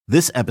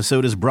This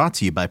episode is brought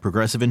to you by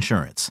Progressive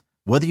Insurance.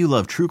 Whether you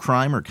love true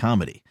crime or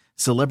comedy,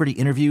 celebrity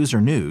interviews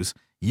or news,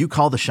 you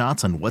call the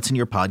shots on what's in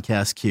your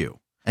podcast queue.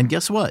 And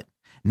guess what?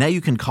 Now you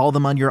can call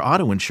them on your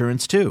auto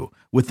insurance too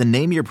with the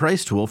Name Your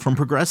Price tool from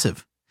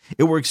Progressive.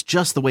 It works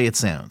just the way it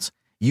sounds.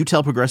 You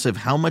tell Progressive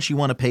how much you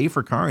want to pay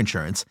for car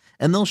insurance,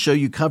 and they'll show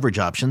you coverage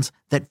options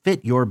that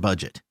fit your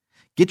budget.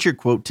 Get your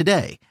quote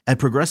today at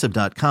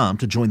Progressive.com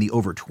to join the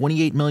over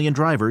 28 million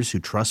drivers who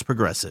trust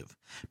Progressive.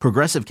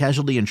 Progressive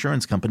Casualty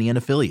Insurance Company and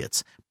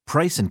Affiliates.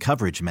 Price and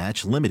coverage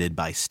match limited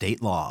by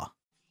state law.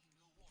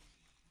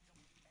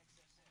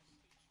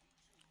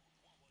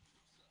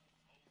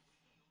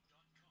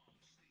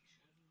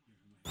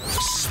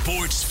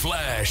 Sports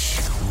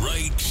Flash,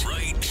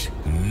 right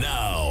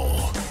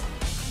now.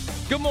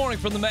 Good morning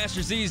from the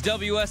Master Z's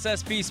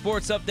WSSP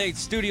Sports Update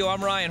Studio.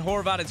 I'm Ryan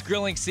Horvath. It's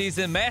grilling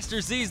season.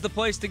 Master Z's the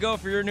place to go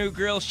for your new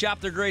grill. Shop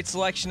their great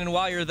selection, and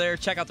while you're there,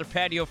 check out their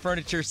patio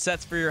furniture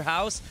sets for your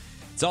house.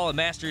 It's all at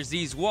Master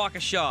Z's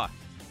Waukesha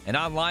and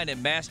online at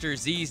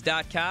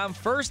masterz's.com.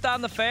 First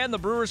on the Fan, the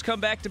Brewers come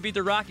back to beat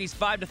the Rockies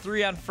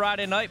 5-3 on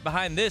Friday night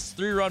behind this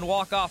 3-run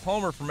walk-off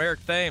homer from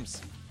Eric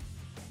Thames.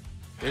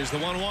 Here's the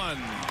 1-1,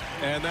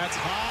 and that's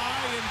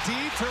high and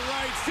deep to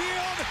right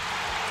field.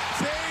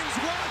 Thames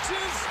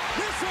watches.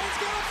 This one's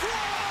going to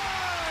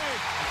fly!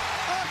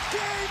 A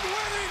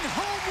game-winning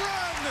home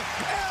run!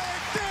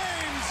 Eric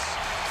Thames!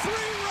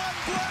 3-run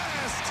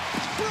blast!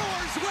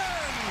 Brewers win!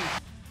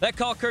 That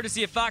call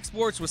courtesy of Fox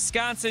Sports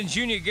Wisconsin.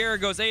 Junior Guerra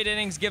goes 8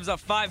 innings, gives up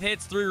 5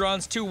 hits, 3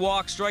 runs, 2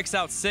 walks, strikes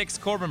out 6.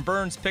 Corbin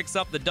Burns picks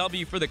up the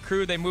W for the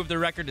Crew. They move their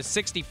record to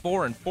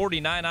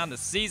 64-49 on the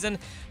season.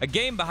 A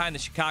game behind the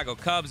Chicago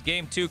Cubs.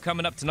 Game 2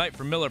 coming up tonight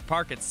from Miller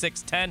Park at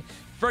 6:10.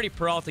 Freddie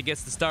Peralta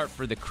gets the start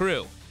for the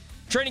Crew.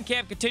 Training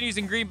camp continues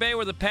in Green Bay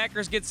where the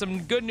Packers get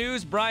some good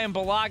news. Brian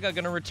Bulaga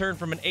going to return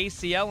from an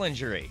ACL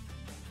injury.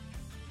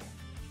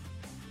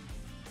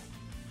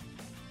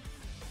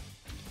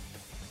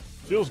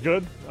 Feels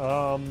good. It's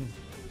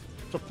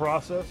a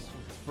process.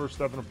 It's the first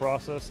step in the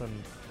process, and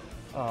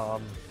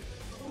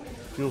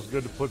feels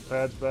good to put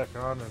pads back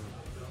on and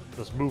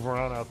just move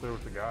around out there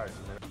with the guys.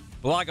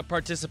 Bulaga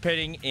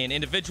participating in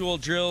individual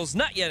drills,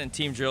 not yet in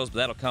team drills, but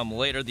that'll come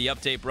later. The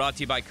update brought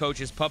to you by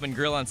Coach's Pub and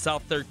Grill on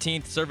South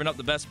 13th, serving up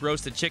the best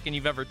roasted chicken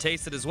you've ever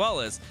tasted, as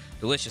well as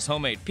delicious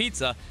homemade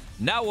pizza.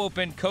 Now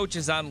open,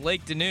 Coach's on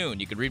Lake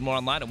Danoon. You can read more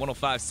online at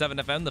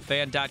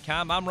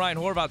 1057fmthefan.com. I'm Ryan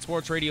Horvath,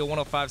 Sports Radio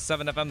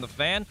 1057 FM The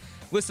Fan.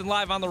 Listen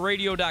live on the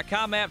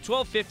radio.com app,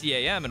 1250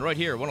 a.m., and right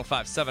here,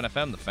 1057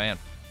 FM The Fan.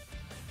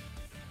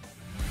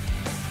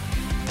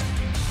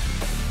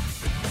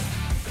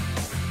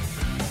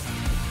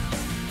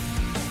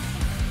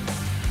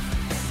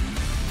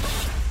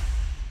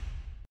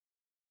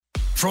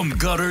 From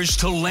gutters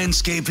to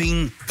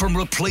landscaping, from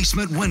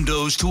replacement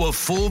windows to a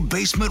full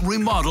basement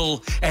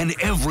remodel, and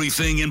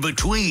everything in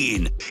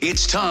between.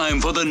 It's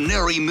time for the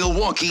Nari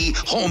Milwaukee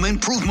Home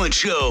Improvement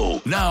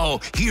Show.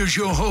 Now, here's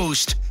your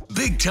host,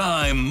 big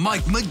time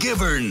Mike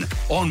McGivern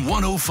on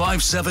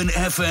 1057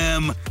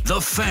 FM, The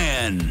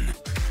Fan.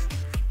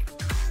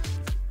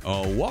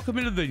 Welcome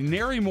into the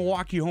Nari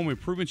Milwaukee Home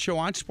Improvement Show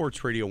on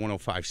Sports Radio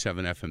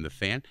 1057 FM, The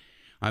Fan.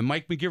 I'm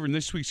Mike McGivern.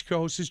 This week's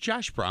co-host is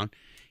Josh Brown.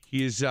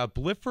 He is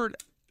Blifford.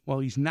 Well,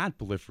 he's not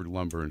Blifford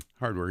Lumber and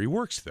Hardware. He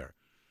works there.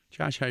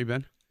 Josh, how you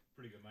been?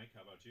 Pretty good, Mike.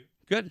 How about you?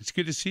 Good. It's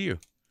good to see you.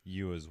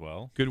 You as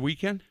well. Good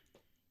weekend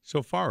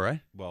so far, right?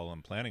 Well,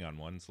 I'm planning on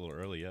one. It's a little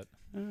early yet.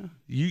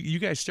 You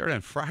guys start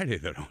on Friday,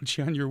 though, don't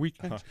you, on your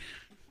weekends?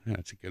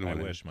 That's a good one.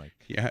 I wish, Mike.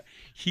 Yeah.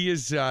 He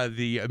is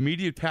the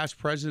immediate past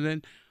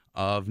president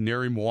of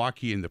Nari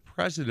Milwaukee and the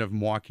president of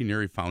Milwaukee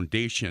Nari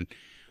Foundation.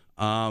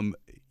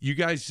 You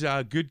guys,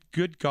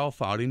 good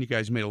golf outing. You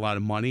guys made a lot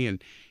of money,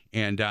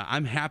 and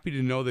I'm happy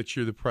to know that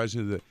you're the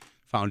president of the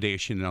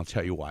foundation, and I'll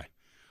tell you why.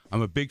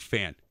 I'm a big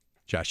fan,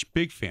 Josh,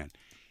 big fan.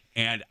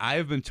 And I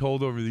have been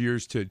told over the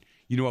years to,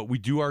 you know what, we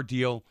do our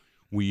deal.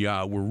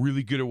 We're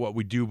really good at what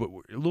we do, but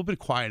we're a little bit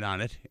quiet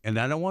on it. And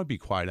I don't want to be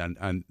quiet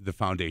on the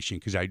foundation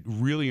because I'm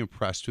really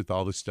impressed with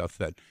all the stuff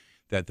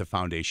that the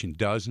foundation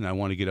does, and I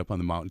want to get up on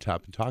the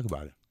mountaintop and talk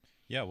about it.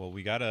 Yeah, well,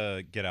 we got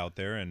to get out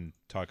there and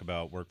talk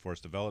about workforce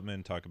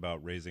development, talk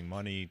about raising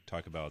money,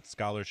 talk about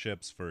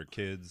scholarships for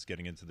kids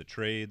getting into the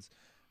trades.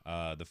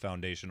 The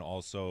foundation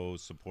also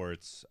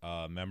supports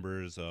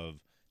members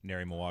of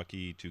Nari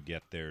Milwaukee to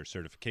get their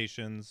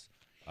certifications.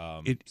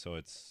 So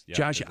it's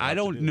Josh, I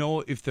don't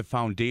know if the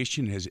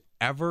foundation has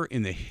ever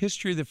in the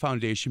history of the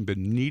foundation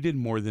been needed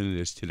more than it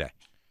is today.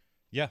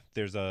 Yeah,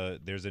 there's a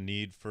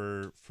need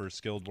for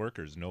skilled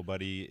workers.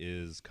 Nobody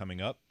is coming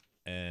up,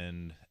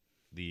 and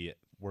the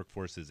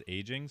workforce is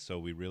aging, so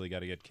we really got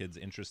to get kids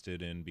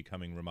interested in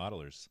becoming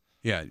remodelers.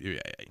 Yeah,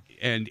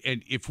 and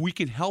if we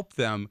can help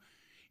them,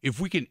 if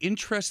we can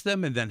interest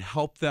them and then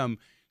help them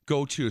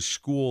go to a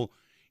school,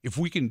 if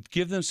we can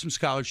give them some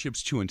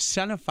scholarships to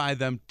incentivize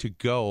them to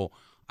go,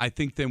 I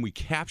think then we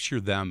capture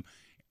them.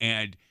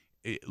 And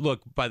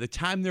look, by the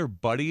time their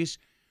buddies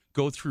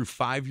go through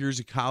 5 years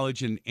of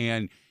college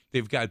and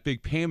they've got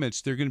big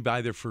payments, they're going to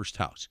buy their first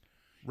house.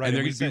 Right, and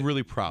they're we going to be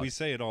really proud. We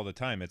say it all the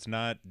time. It's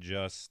not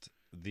just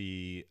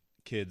the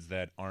kids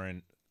that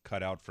aren't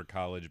cut out for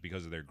college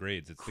because of their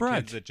grades. It's the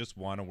kids that just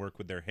want to work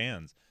with their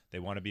hands. They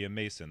want to be a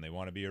mason. They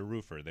want to be a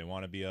roofer. They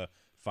want to be a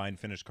fine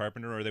finished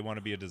carpenter, or they want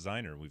to be a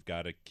designer. We've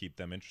got to keep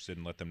them interested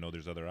and let them know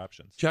there's other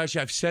options. Josh,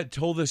 I've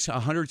told this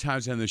 100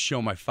 times on the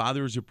show. My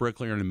father was a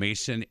bricklayer and a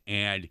mason,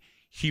 and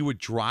he would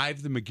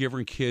drive the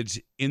McGivern kids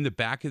in the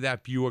back of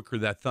that Buick or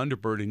that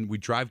Thunderbird, and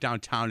we'd drive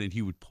downtown, and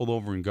he would pull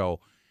over and go,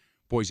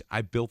 "Boys,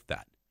 I built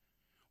that.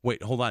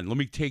 Wait, hold on. Let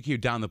me take you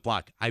down the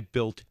block. I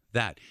built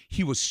that."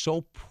 He was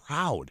so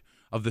proud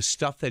of the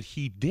stuff that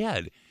he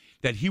did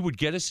that he would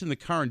get us in the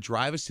car and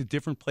drive us to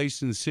different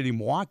places in the city of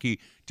Milwaukee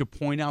to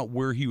point out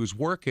where he was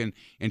working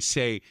and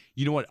say,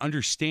 "You know what,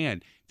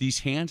 understand, these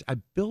hands, I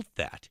built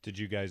that." Did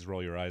you guys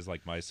roll your eyes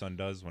like my son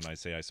does when I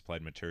say I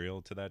supplied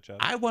material to that job?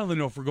 I wanted to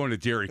know if we're going to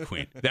Dairy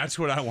Queen. That's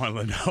what I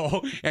wanted to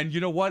know. And you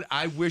know what?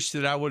 I wish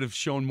that I would have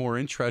shown more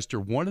interest, or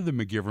one of the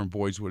McGivern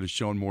boys would have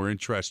shown more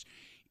interest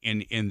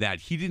in that.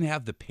 He didn't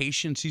have the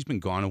patience. He's been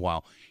gone a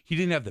while. He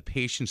didn't have the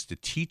patience to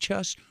teach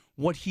us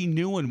what he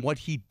knew and what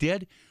he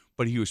did,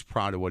 but he was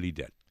proud of what he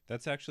did.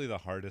 That's actually the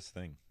hardest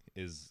thing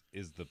is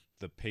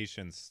the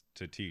patience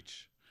to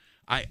teach.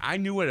 I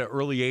knew at an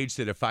early age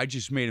that if I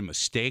just made a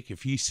mistake,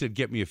 if he said,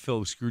 "Get me a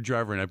Phillips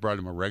screwdriver," and I brought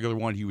him a regular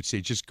one, he would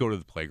say, "Just go to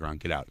the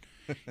playground, get out."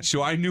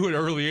 So I knew at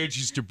early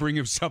ages to bring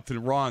him something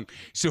wrong.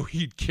 So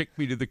he'd kick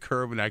me to the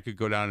curb, and I could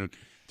go down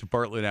to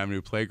Bartlett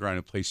Avenue playground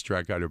and play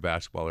strikeout or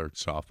basketball or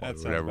softball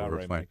or whatever we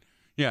were playing.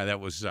 Yeah,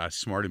 that was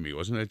smart of me,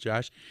 wasn't it,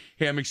 Josh?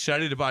 Hey, I'm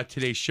excited about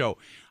today's show.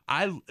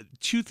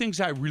 Two things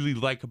I really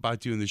like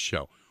about doing this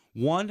show.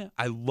 One,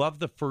 I love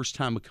the first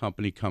time a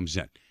company comes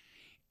in.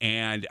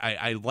 And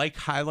I like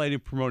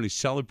highlighting, promoting,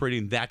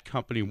 celebrating that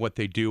company and what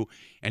they do.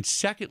 And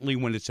secondly,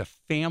 when it's a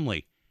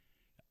family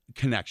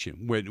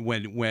connection,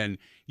 when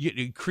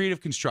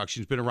creative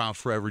construction's been around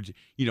forever,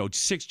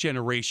 6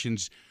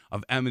 generations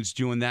of Emmons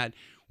doing that.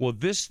 Well,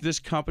 this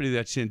company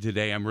that's in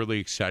today, I'm really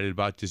excited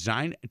about.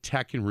 Design,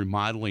 Tech, and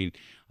Remodeling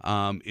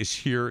is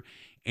here.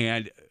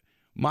 And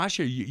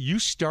Masha, you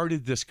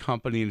started this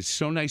company, and it's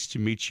so nice to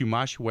meet you.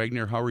 Masha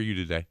Wagner, how are you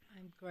today?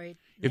 I'm great.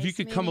 If you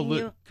could come a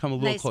little closer.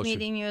 Nice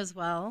meeting you as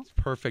well.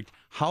 Perfect.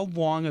 How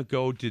long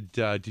ago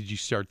did you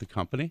start the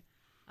company?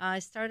 I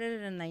started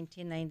it in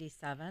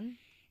 1997.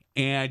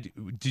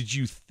 And did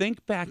you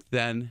think back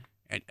then?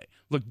 And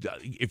look,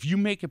 if you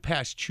make it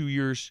past 2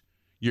 years,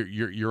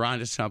 you're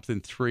onto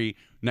something.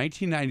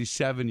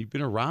 1997. You've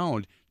been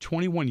around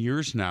 21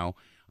 years now.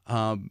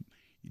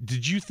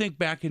 Did you think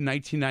back in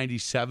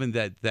 1997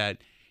 that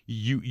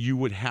you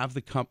would have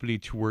the company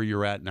to where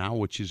you're at now,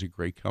 which is a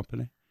great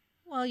company?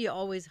 Well, you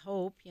always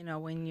hope,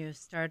 when you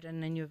start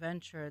in a new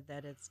venture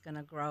that it's going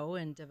to grow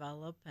and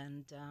develop.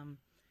 And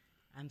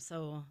I'm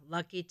so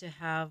lucky to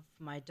have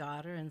my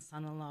daughter and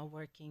son-in-law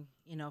working,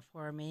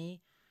 for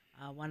me.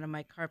 One of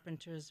my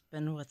carpenters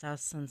been with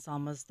us since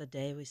almost the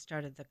day we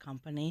started the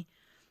company.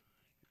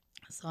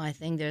 So I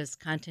think there's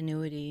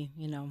continuity,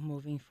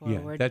 moving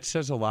forward. Yeah, that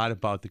says a lot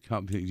about the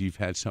company. You've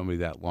had somebody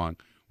that long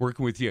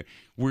working with you.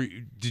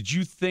 Did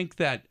you think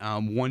that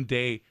one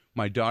day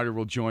my daughter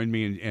will join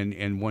me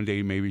and one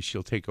day maybe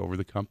she'll take over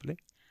the company?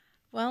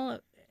 Well,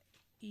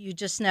 you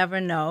just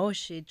never know.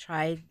 She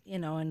tried,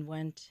 and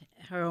went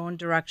her own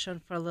direction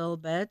for a little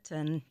bit.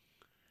 And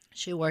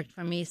she worked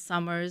for me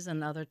summers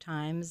and other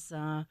times,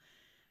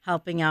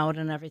 helping out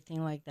and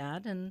everything like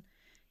that. And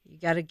you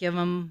got to give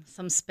them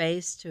some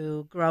space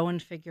to grow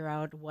and figure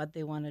out what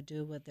they want to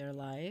do with their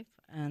life.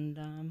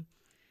 And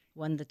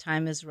when the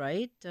time is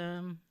right,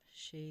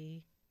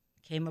 she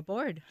came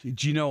aboard.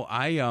 Do you know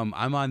I'm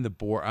on the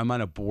board? I'm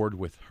on a board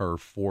with her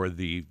for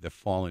the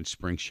fall and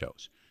spring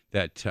shows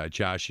that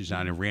Josh is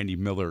on, and Randy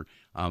Miller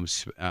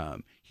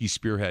he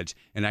spearheads,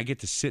 and I get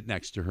to sit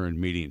next to her in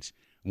meetings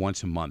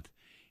once a month.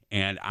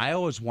 And I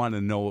always want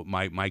to know what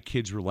my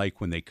kids were like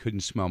when they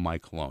couldn't smell my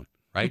cologne.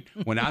 Right?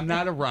 When I'm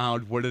not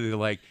around, what are they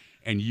like?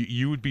 And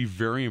you would be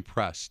very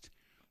impressed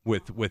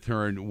with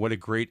her and what a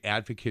great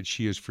advocate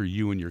she is for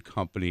you and your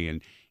company.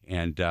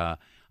 And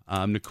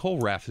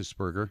Nicole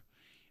Raffensperger,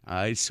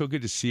 it's so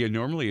good to see you.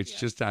 Normally it's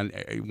just on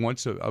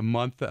once a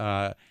month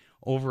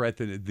over at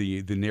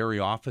the Nari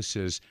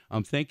offices.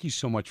 Thank you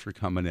so much for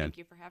coming in. Thank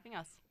you for having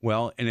us.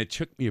 Well, and it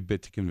took me a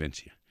bit to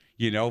convince you.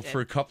 For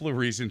a couple of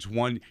reasons.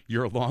 One,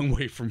 you're a long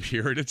way from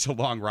here, and it's a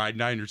long ride,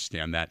 and I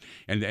understand that.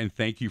 And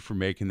thank you for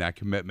making that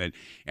commitment.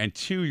 And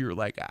two, you're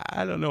like,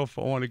 I don't know if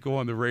I want to go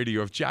on the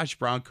radio. If Josh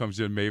Brown comes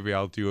in, maybe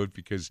I'll do it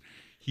because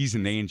he's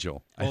an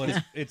angel. Well,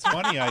 it's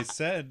funny. I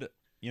said,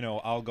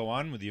 I'll go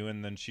on with you,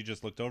 and then she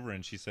just looked over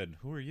and she said,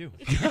 "Who are you?"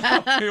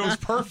 It was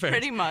perfect.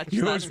 Pretty much.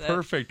 It was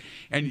perfect.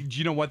 And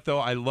you know what, though?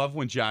 I love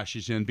when Josh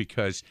is in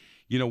because –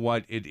 you know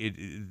what?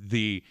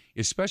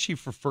 Especially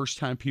for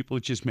first-time people,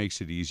 it just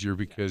makes it easier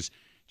because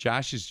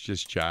Josh is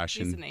just Josh.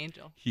 He's an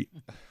angel.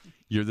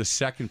 You're the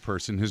second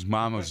person. His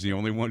mom was the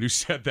only one who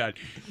said that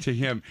to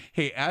him.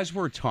 Hey, as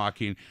we're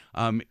talking,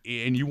 and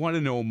you want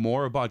to know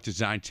more about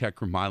Design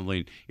Tech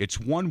Remodeling, it's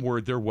one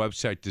word, their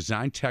website,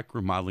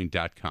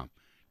 designtechremodeling.com.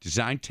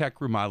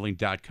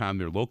 designtechremodeling.com.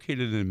 They're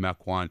located in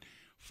Mequon.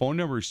 Phone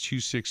number is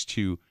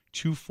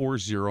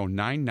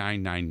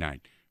 262-240-9999.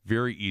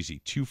 Very easy,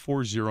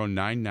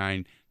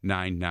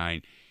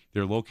 240-9999.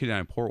 They're located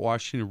on Port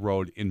Washington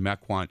Road in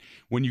Mequon.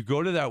 When you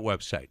go to that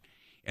website,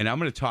 and I'm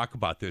going to talk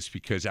about this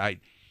because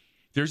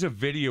there's a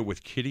video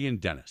with Kitty and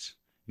Dennis.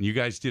 And you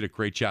guys did a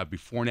great job,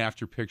 before and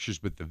after pictures.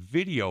 But the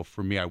video,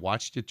 for me, I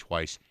watched it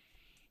twice.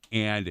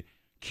 And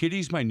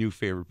Kitty's my new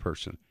favorite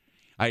person.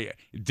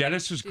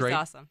 Dennis was great. She's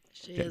awesome.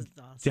 She is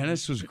awesome.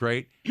 Dennis was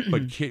great.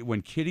 But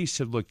when Kitty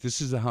said, look, this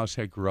is the house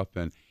I grew up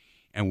in,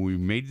 and we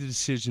made the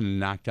decision to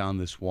knock down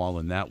this wall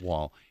and that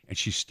wall, and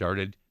she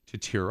started to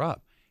tear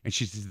up. And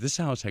she said, this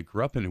house I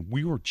grew up in, and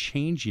we were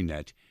changing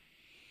it.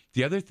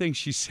 The other thing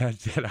she said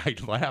that I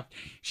laughed,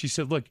 she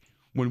said, look,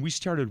 when we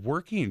started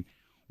working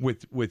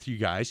with you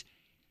guys,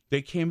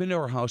 they came into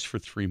our house for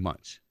 3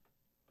 months.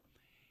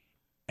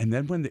 And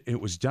then when it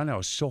was done, I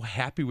was so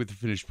happy with the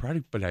finished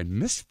product, but I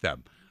missed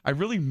them. I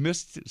really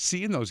missed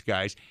seeing those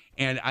guys.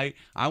 And I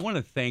want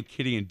to thank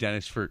Kitty and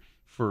Dennis for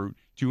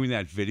doing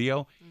that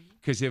video,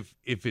 because if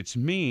it's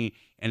me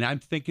and I'm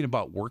thinking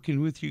about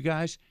working with you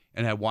guys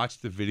and I watch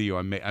the video,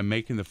 I'm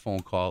making the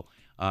phone call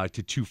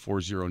to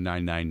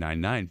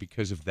 240-9999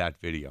 because of that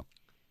video.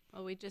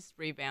 Well, we just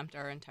revamped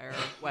our entire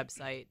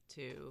website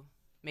to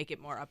make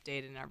it more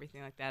updated and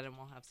everything like that, and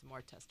we'll have some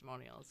more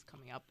testimonials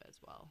coming up as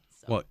well.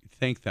 So. Well,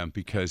 thank them,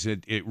 because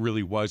it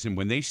really was. And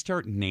when they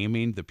start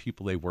naming the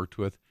people they worked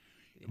with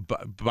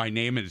by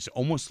name, it's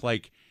almost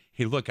like,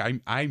 hey, look,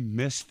 I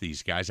miss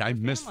these guys. I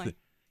miss the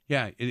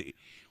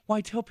well,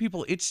 I tell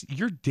people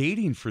you're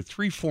dating for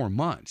 3-4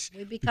 months.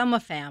 We become a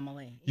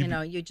family.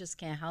 You just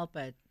can't help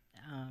it.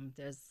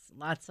 There's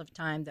lots of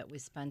time that we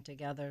spend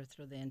together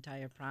through the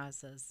entire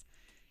process,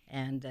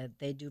 and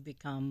they do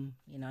become,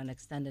 an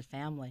extended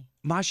family.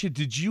 Masha,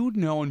 did you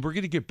know, and we're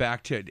going to get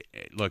back to it.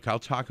 Look, I'll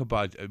talk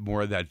about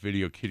more of that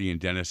video, Kitty and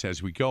Dennis,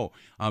 as we go,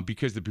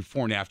 because the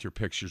before and after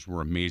pictures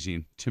were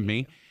amazing to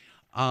me.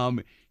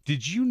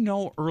 Did you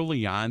know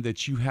early on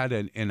that you had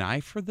an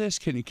eye for this?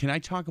 Can I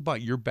talk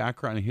about your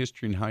background and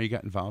history and how you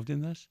got involved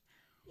in this?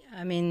 Yeah,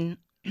 I mean,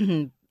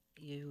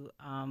 you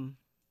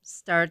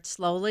start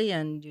slowly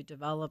and you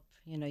develop,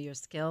 your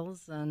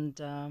skills, and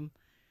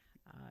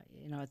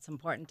it's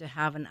important to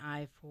have an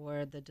eye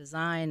for the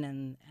design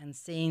and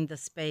seeing the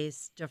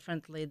space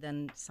differently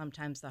than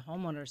sometimes the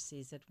homeowner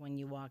sees it. When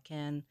you walk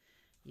in,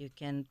 you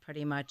can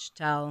pretty much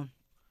tell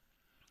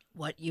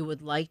what you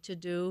would like to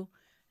do,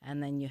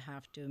 and then you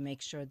have to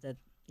make sure that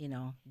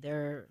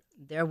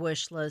their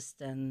wish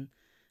list and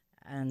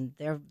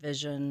their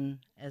vision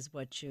is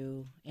what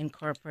you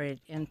incorporate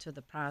into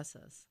the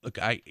process. Look,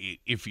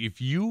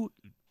 if you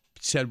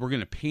said we're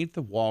going to paint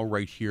the wall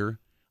right here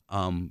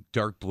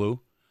dark blue,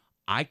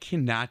 I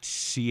cannot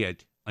see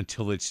it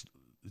until it's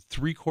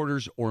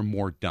 3/4 or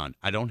more done.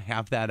 I don't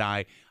have that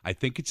eye. I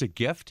think it's a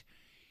gift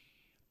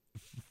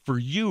for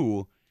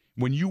you.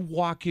 When you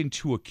walk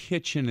into a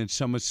kitchen and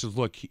someone says,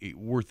 look,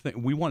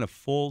 we want a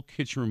full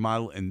kitchen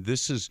remodel, and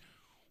this is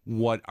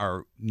what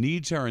our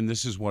needs are and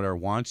this is what our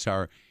wants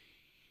are,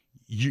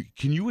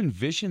 can you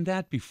envision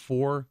that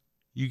before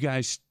you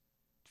guys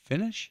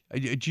finish?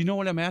 Do you know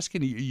what I'm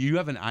asking? You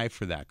have an eye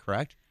for that,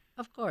 correct?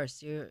 Of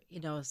course.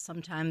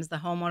 Sometimes the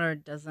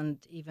homeowner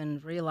doesn't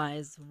even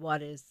realize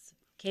what is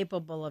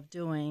capable of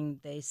doing.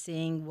 They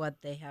seeing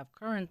what they have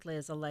currently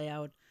as a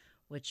layout,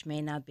 which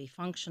may not be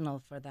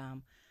functional for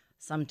them.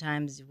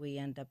 Sometimes we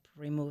end up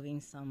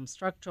removing some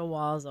structural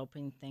walls,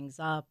 opening things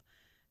up,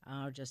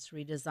 just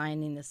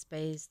redesigning the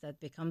space that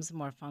becomes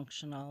more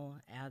functional,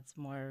 adds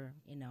more,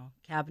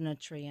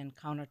 cabinetry and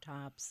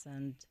countertops,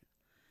 and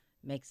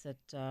makes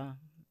it a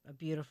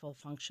beautiful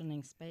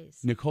functioning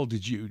space. Nicole,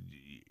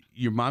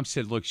 your mom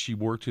said, look, she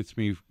worked with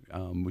me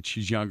when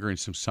she's younger in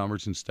some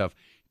summers and stuff.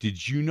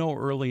 Did you know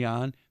early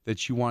on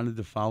that you wanted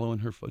to follow in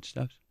her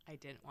footsteps? I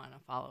didn't want to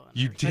follow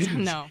in You her footsteps.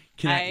 didn't? No.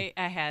 I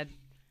had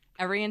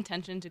every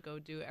intention to go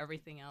do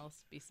everything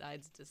else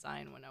besides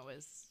design when I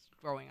was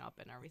growing up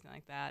and everything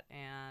like that.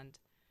 And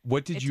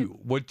what did you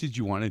want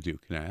to do?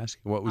 Can I ask?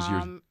 What was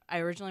your? I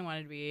originally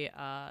wanted to be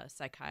a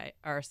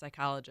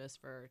psychologist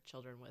for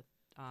children with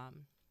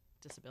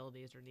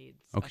disabilities or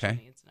needs, special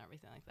needs, and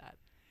everything like that.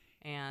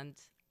 And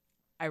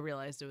I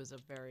realized it was a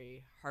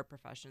very hard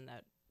profession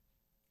that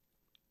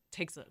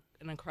takes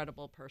an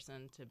incredible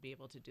person to be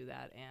able to do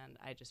that, and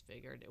I just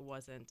figured it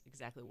wasn't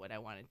exactly what I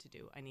wanted to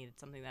do. I needed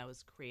something that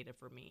was creative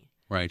for me.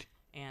 Right.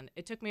 And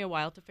it took me a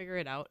while to figure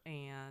it out,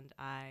 and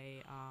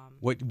I...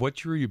 What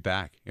drew you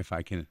back, if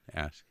I can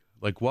ask?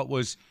 Like, what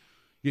was...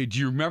 Do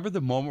you remember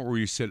the moment where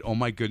you said, oh,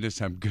 my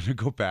goodness, I'm going to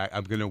go back,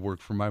 I'm going to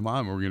work for my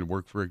mom, or we're going to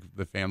work for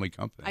the family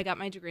company? I got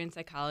my degree in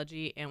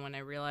psychology, and when I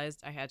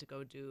realized I had to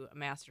go do a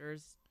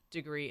master's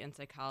degree in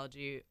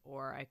psychology,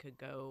 or I could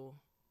go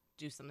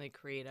do something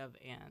creative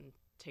and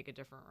take a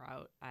different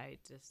route, I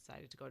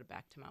decided to go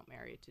back to Mount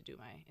Mary to do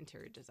my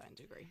interior design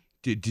degree.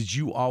 Did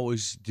you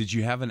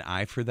have an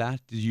eye for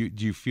that? Do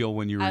you feel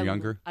when you were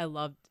younger? I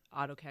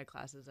AutoCAD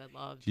classes. I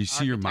loved. Do you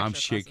see your mom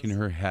architecture shaking classes.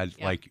 her head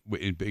Yeah. like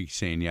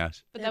saying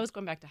yes? But that was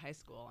going back to high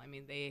school. I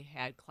mean, they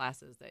had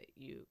classes that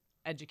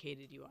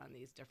educated you on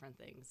these different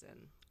things,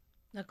 and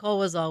Nicole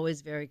was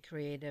always very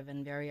creative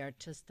and very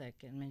artistic.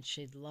 I mean,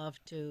 she'd love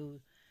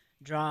to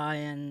draw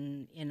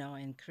and,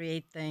 and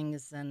create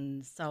things.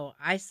 And so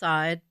I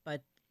saw it,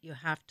 but you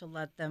have to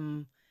let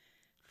them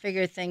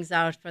figure things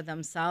out for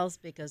themselves,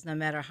 because no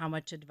matter how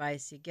much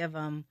advice you give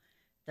them,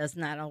 does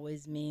not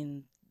always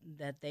mean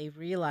that they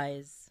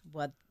realize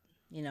what,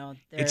 they're...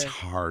 It's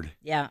hard.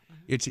 Yeah.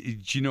 It's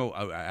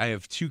I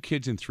have 2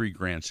 kids and 3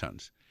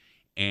 grandsons,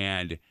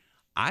 and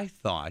I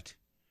thought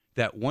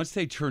that once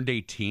they turned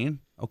 18,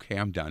 okay,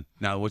 I'm done.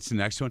 Now what's the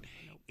next one?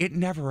 It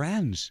never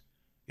ends.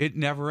 It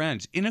never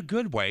ends in a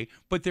good way,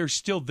 but their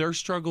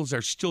struggles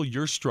are still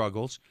your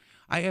struggles.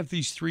 I have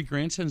these 3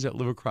 grandsons that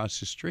live across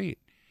the street,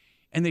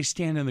 and they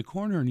stand in the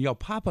corner and yell,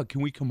 "Papa,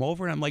 can we come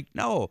over?" And I'm like,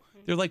 "No."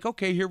 They're like,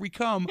 "Okay, here we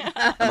come."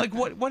 I'm like,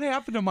 what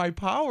happened to my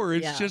power?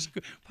 It's just,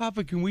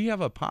 "Papa, can we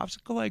have a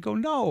popsicle?" I go,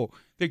 "No."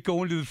 They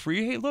go into the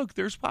free. "Hey, look,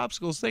 there's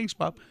popsicles. Thanks,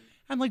 Pop."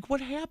 I'm like,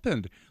 what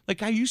happened?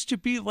 Like, I used to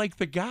be like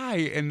the guy,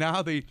 and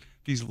now these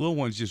little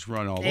ones just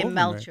run all over me. They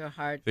melt your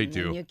heart. They and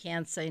do. And you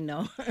can't say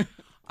no.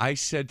 I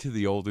said to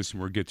the oldest,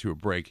 and we'll get to a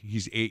break,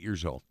 he's 8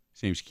 years old.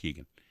 His name's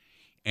Keegan.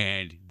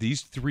 And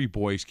these 3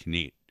 boys can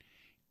eat.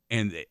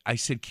 And I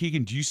said,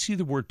 "Keegan, do you see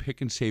the word pick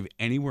and save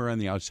anywhere on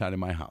the outside of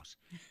my house?"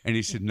 And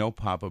he said, "No,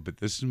 Papa, but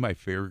this is my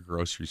favorite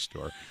grocery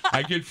store.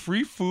 I get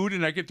free food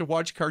and I get to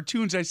watch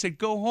cartoons." I said,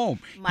 "Go home."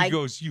 He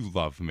goes, "You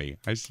love me."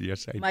 I said,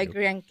 "Yes, I do." My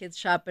grandkids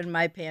shop in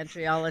my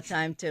pantry all the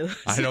time, too.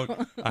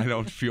 So. I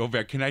don't feel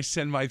bad. Can I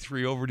send my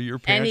 3 over to your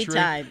pantry?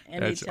 Anytime.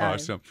 That's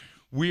awesome.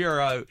 We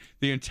are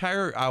the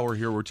entire hour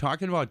here. We're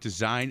talking about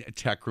design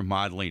tech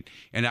remodeling,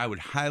 and I would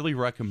highly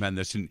recommend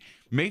this. And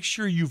make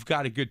sure you've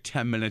got a good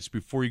 10 minutes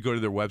before you go to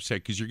their website,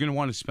 because you're going to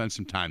want to spend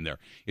some time there.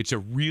 It's a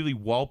really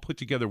well put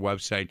together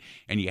website,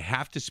 and you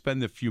have to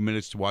spend the few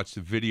minutes to watch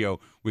the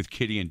video with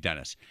Kitty and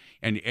Dennis.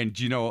 And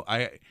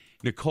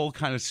Nicole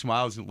kind of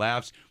smiles and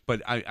laughs,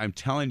 but I'm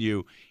telling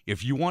you,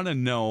 if you want to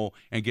know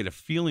and get a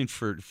feeling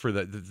for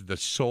the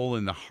soul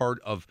and the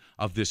heart of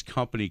this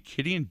company,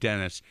 Kitty and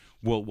Dennis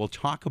will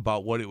talk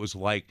about what it was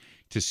like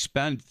to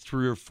spend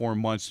 3 or 4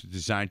 months with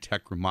design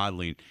tech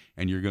remodeling,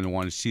 and you're going to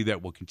want to see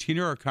that. We'll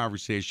continue our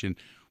conversation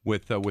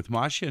with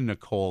Masha and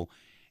Nicole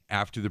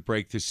after the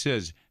break. This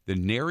is the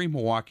Nari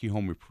Milwaukee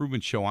Home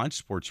Improvement Show on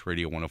Sports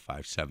Radio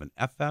 105.7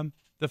 FM,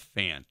 The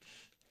Fan.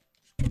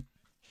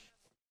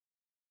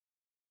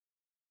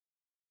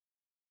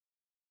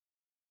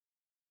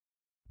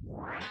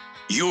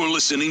 You're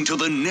listening to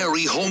the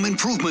Nari Home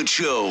Improvement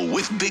Show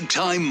with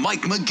big-time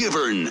Mike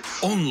McGivern.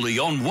 Only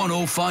on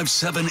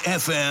 105.7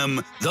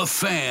 FM, The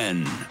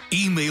Fan.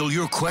 Email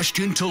your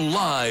question to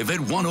live at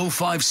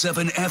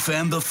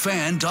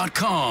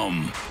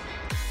 1057fmthefan.com.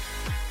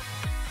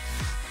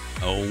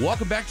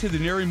 Welcome back to the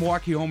Nari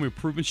Milwaukee Home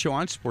Improvement Show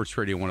on Sports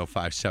Radio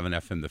 105.7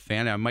 FM, The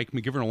Fan. I'm Mike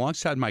McGivern.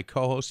 Alongside my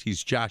co-host,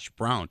 he's Josh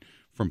Brown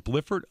from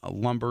Blifford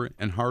Lumber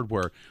and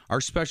Hardware.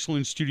 Our special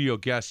in-studio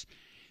guest,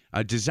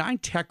 design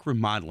tech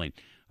remodeling.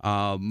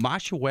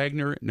 Masha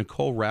Wagner,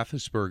 Nicole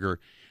Raffensperger.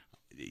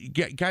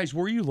 Guys,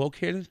 where are you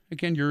located?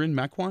 Again, you're in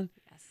Mequon?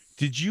 yes.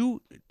 Did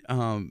you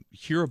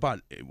hear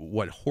about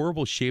what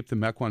horrible shape the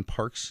Mequon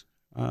parks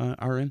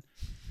are in?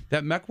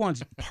 That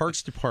Mequon's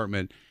Parks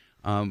Department,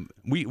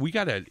 we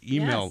got an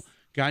email. Yes.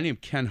 Guy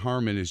named Ken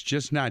Harmon is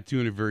just not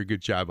doing a very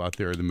good job out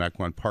there in the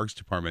Mequon Parks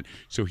Department.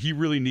 So he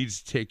really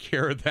needs to take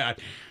care of that.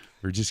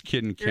 We're just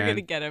kidding, Ken. You're going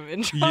to get him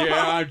in trouble.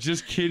 Yeah, I'm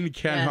just kidding,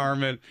 Ken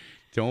Harmon.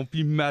 Don't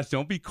be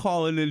Don't be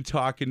calling in and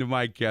talking to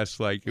my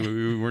guests like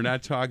we're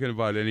not talking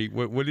about any.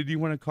 What did you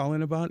want to call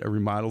in about? A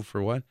remodel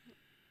for what?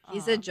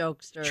 He's a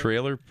jokester.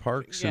 Trailer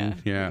parks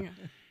and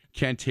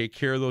Can't take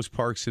care of those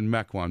parks in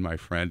Mequon, my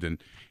friend.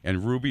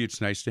 And Ruby,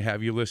 it's nice to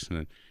have you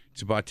listening.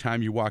 It's about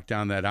time you walk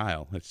down that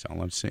aisle. That's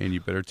all I'm saying. You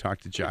better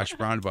talk to Josh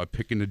Brown about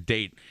picking a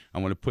date. I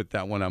want to put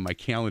that one on my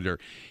calendar.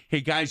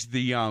 Hey guys,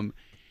 the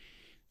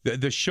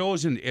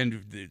shows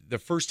and the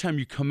first time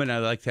you come in, I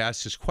like to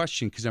ask this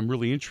question because I'm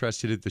really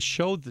interested. At the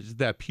show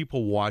that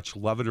people watch,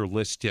 Love It or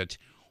List It,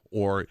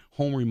 or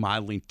home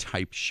remodeling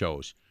type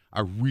shows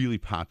are really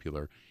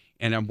popular.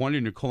 And I'm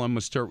wondering, Nicole, I'm going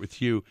to start with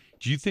you.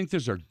 Do you think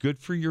those are good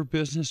for your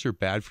business or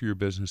bad for your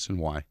business, and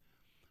why?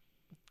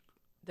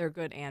 They're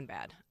good and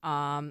bad.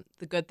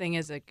 The good thing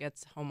is it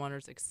gets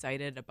homeowners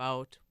excited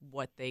about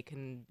what they can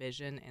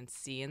envision and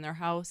see in their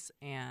house,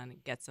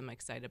 and gets them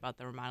excited about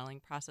the remodeling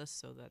process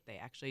so that they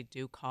actually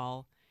do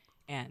call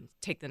and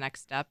take the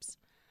next steps.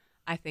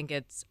 I think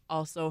it's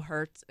also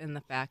hurts in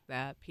the fact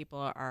that people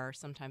are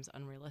sometimes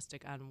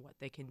unrealistic on what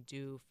they can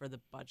do for the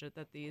budget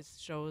that these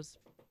shows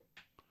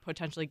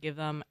potentially give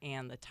them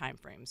and the time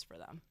frames for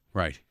them.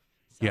 Right.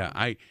 So.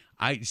 Yeah,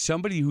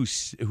 somebody who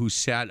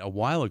sat a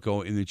while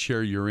ago in the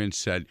chair you're in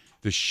said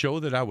the show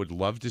that I would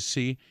love to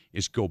see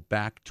is go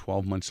back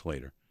 12 months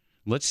later.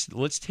 Let's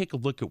take a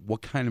look at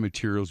what kind of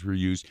materials were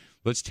used.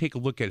 Let's take a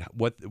look at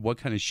what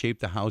kind of shape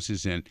the house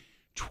is in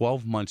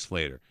 12 months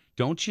later.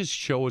 Don't just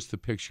show us the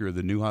picture of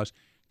the new house.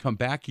 come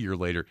back a year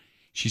later,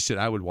 she said,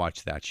 I would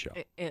watch that show.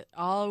 It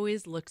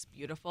always looks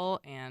beautiful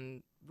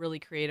and really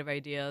creative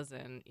ideas,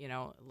 and it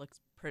looks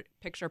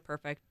picture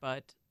perfect,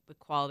 but the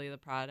quality of the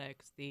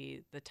products,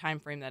 the time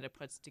frame that it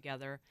puts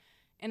together,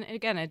 and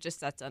again, it just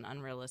sets an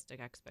unrealistic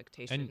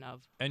expectation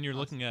and you're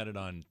looking at it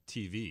on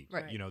TV,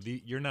 right?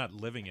 You're not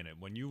living in it.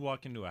 When you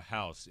walk into a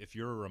house, if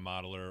you're a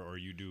remodeler or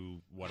you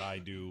do what I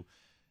do,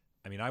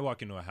 I mean, I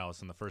walk into a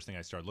house and the first thing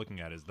I start looking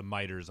at is the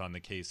miters on the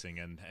casing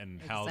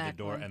and how the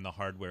door and the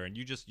hardware, and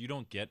you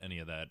don't get any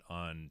of that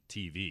on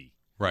TV.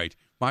 Right.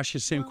 Masha,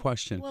 same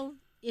question. Well,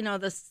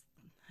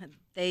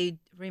 they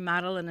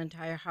remodel an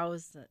entire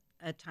house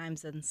at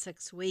times in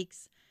 6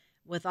 weeks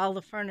with all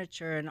the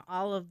furniture and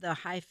all of the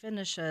high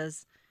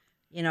finishes,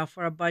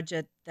 for a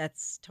budget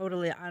that's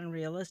totally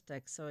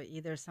unrealistic. So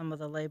either some of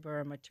the labor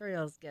or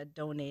materials get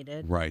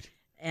donated. Right.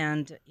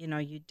 And,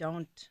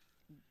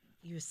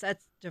 you set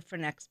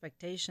different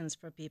expectations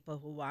for people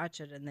who watch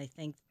it, and they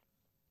think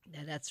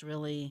that that's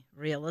really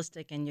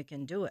realistic and you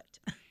can do it.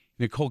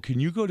 Nicole, can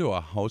you go to a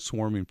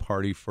housewarming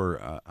party for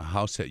a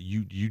house that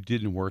you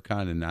didn't work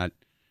on and not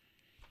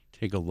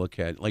take a look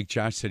at? Like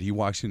Josh said, he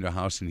walks into a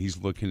house and he's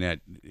looking at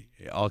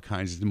all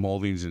kinds of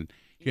moldings. And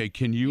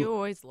can you? You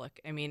always look.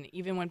 I mean,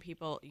 even when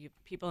people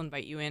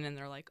invite you in and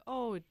they're like,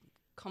 "Oh,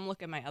 come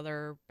look at my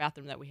other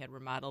bathroom that we had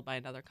remodeled by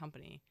another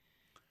company."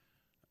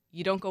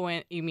 You don't go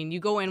in. I mean,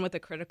 you go in with a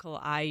critical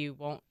eye. You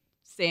won't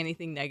say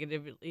anything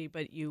negatively,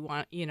 but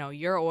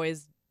you're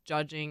always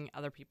judging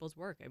other people's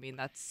work. I mean,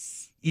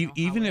 that's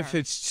even if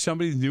it's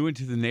somebody new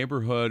into the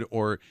neighborhood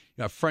or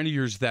a friend of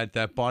yours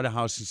that bought a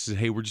house and says,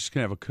 "Hey, we're just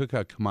gonna have a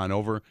cookout. Come on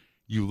over."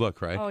 You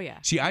look, right? Oh yeah.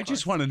 See, I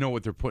just want to know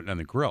what they're putting on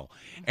the grill,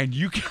 and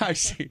you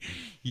guys,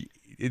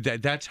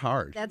 that's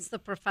hard. That's the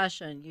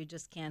profession. You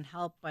just can't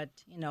help but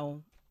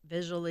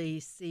visually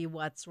see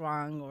what's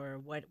wrong or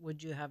what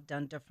would you have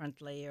done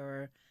differently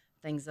or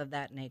things of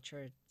that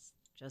nature. It's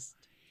just.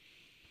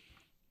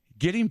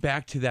 Getting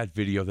back to that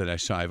video that I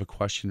saw, I have a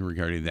question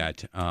regarding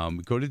that.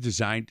 Go to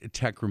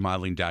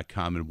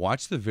designtechremodeling.com and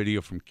watch the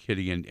video from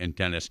Kitty and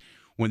Dennis.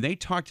 When they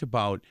talked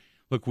about,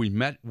 look, we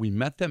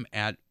met them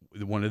at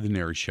one of the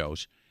Nari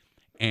shows,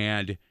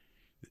 and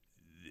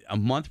a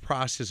month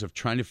process of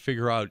trying to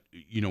figure out,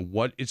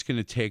 what it's going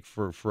to take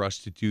for us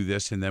to do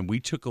this. And then we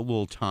took a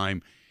little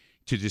time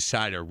to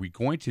decide, are we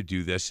going to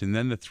do this? And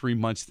then the 3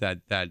 months that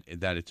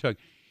it took.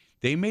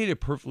 They made it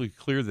perfectly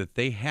clear that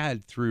they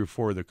had 3 or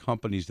 4 of the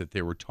companies that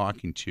they were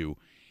talking to,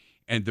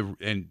 and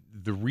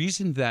the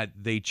reason that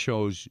they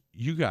chose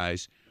you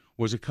guys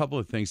was a couple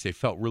of things. They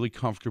felt really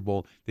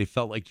comfortable. They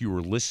felt like you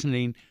were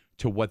listening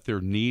to what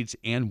their needs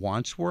and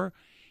wants were.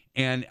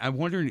 And I'm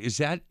wondering, is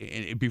that,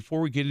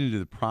 before we get into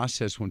the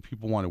process when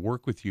people want to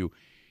work with you,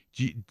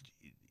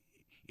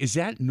 is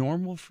that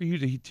normal for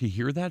you to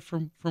hear that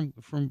from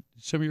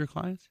some of your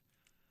clients?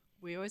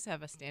 We always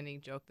have a standing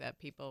joke that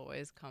people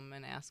always come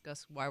and ask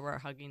us why we're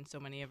hugging so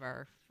many of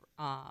our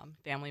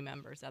family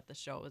members at the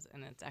shows,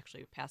 and it's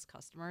actually past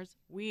customers.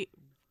 We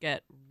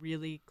get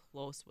really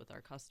close with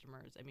our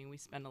customers. I mean, we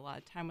spend a lot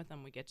of time with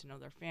them. We get to know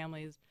their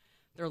families,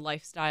 their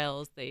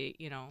lifestyles. They,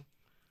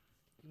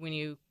 when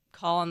you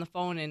call on the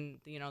phone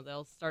and,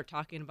 they'll start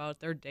talking about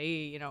their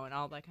day, and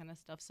all that kind of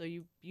stuff. So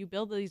you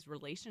build these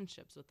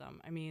relationships with them.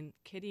 I mean,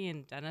 Kitty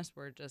and Dennis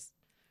were just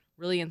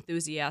really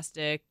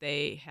enthusiastic.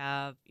 They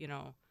have,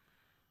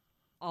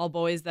 all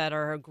boys that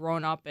are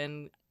grown up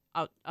and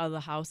out of the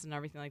house and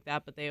everything like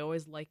that, but they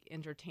always like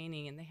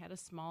entertaining, and they had a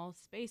small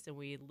space, and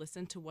we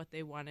listened to what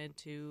they wanted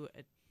to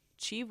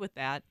achieve with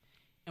that,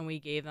 and we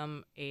gave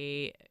them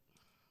a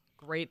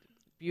great,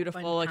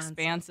 beautiful,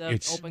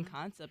 expansive, open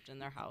concept in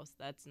their house.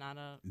 That's not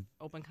a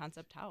open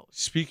concept house.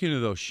 Speaking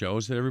of those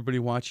shows that everybody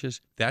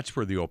watches, that's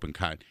where the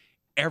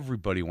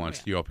everybody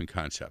wants the open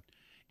concept.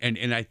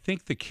 And I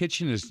think the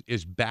kitchen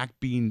is back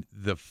being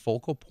the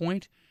focal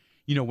point.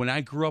 When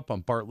I grew up on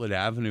Bartlett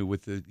Avenue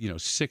with the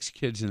 6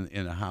 kids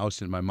in a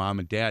house and my mom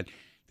and dad,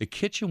 the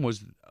kitchen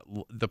was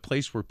the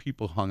place where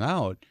people hung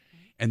out,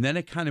 and then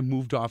it kind of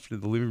moved off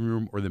into the living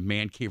room or the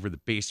man cave or the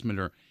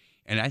basement,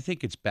 and I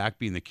think it's back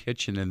being the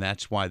kitchen, and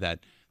that's why that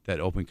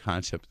open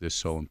concept is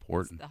so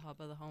important. It's the hub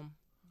of the home.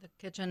 The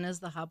kitchen is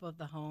the hub of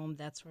the home.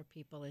 That's where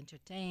people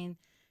entertain.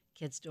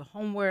 Kids do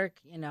homework.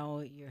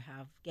 You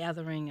have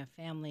gathering of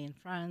family and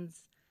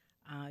friends.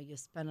 You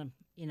spend a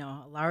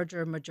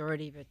larger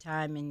majority of your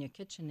time in your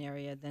kitchen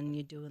area than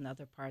you do in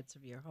other parts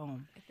of your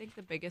home. I think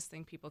the biggest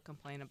thing people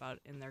complain about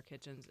in their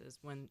kitchens is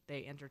when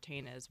they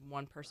entertain is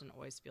one person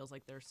always feels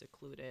like they're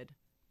secluded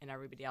and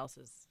everybody else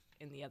is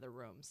in the other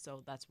rooms.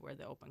 So that's where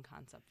the open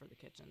concept for the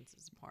kitchens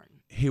is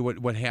important. Hey,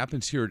 what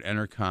happens here at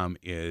Entercom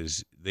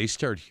is they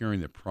start hearing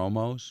the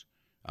promos,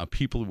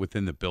 people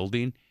within the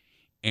building,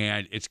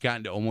 and it's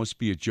gotten to almost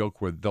be a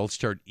joke where they'll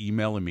start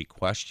emailing me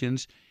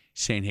questions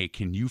saying, hey,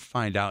 can you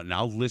find out? And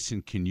I'll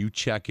listen. Can you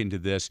check into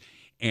this?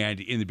 And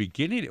in the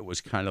beginning, it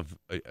was kind of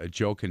a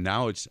joke. And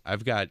now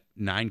I've got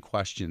 9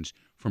 questions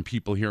from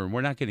people here. And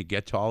we're not going to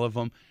get to all of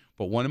them.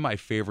 But one of my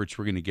favorites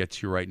we're going to get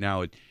to right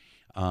now, this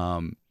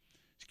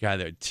guy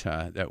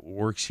that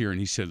works here. And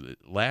he said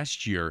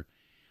last year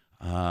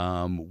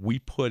we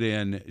put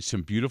in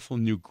some beautiful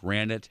new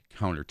granite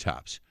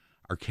countertops.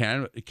 Our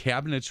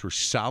cabinets were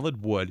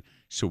solid wood,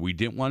 so we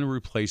didn't want to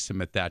replace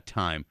them at that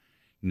time.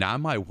 Now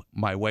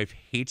my wife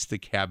hates the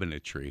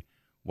cabinetry.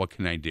 What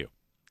can I do?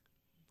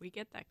 We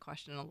get that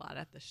question a lot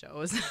at the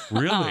shows.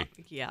 Really?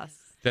 Yes.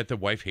 That the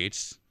wife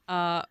hates?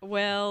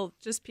 Well,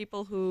 just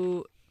people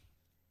who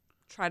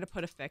try to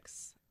put a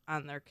fix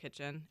on their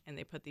kitchen, and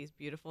they put these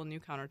beautiful new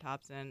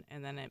countertops in,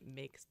 and then it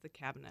makes the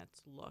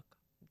cabinets look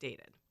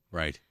dated.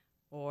 Right.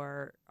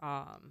 Or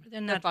they're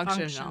not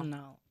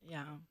functional.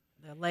 Yeah.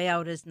 The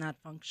layout is not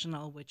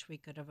functional, which we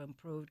could have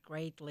improved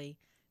greatly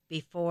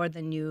before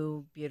the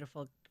new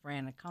beautiful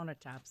granite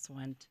countertops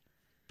went.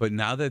 But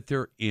now that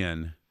they're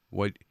in,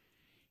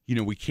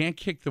 we can't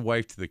kick the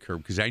wife to the curb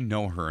because I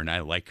know her and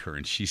I like her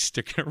and she's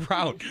sticking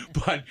around.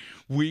 But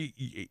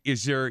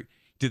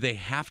do they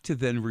have to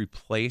then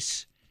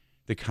replace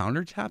the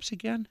countertops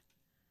again?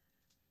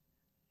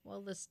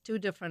 Well, there's two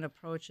different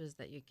approaches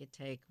that you could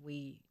take.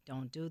 We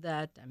don't do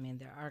that. I mean,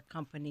 there are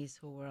companies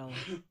who will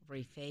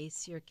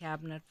reface your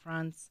cabinet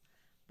fronts.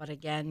 But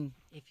again,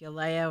 if your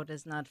layout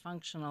is not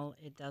functional,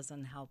 it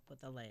doesn't help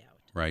with the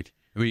layout. Right.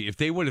 I mean, if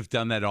they would have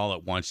done that all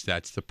at once,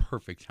 that's the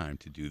perfect time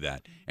to do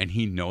that. And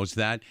he knows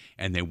that.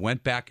 And they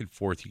went back and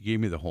forth. He gave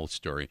me the whole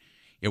story.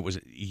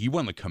 He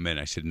wanted to come in.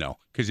 I said no,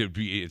 because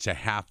it's a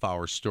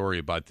half-hour story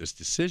about this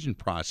decision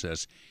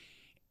process.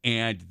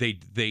 And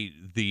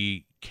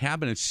the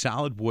cabinets,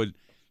 solid wood,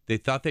 they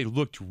thought they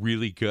looked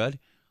really good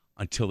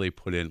until they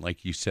put in,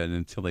 like you said,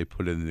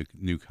 the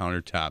new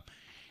countertop.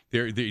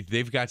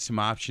 They've got some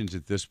options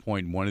at this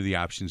point. One of the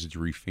options is to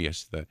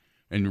reface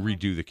and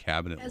redo the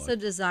cabinet As look. a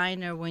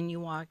designer, when you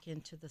walk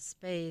into the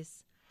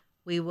space,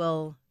 we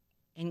will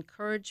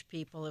encourage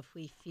people, if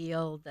we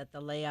feel that the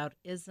layout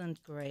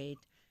isn't great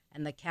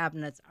and the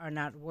cabinets are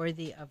not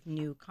worthy of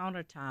new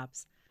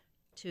countertops,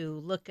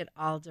 to look at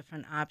all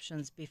different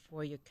options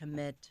before you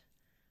commit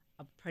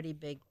a pretty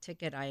big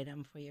ticket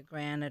item for your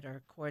granite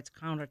or quartz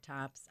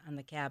countertops on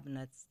the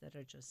cabinets that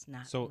are just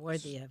not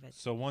worthy of it.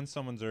 So once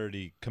someone's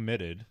already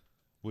committed,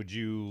 would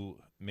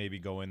you maybe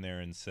go in there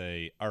and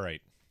say, all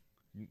right,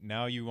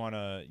 now you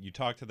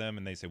talk to them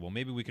and they say, well,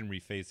 maybe we can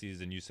reface these,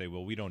 and you say,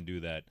 well, we don't do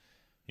that.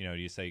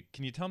 You say,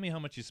 can you tell me how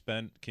much you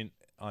spent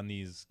on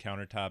these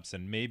countertops,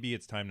 and maybe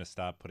it's time to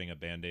stop putting a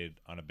Band-Aid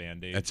on a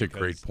Band-Aid. That's a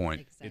great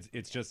point.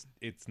 Exactly.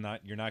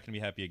 You're not going to be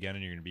happy again,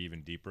 and you're going to be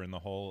even deeper in the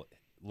hole.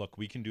 Look,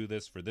 we can do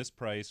this for this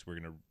price. We're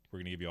gonna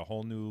give you a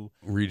whole new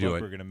redo look.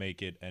 it. We're gonna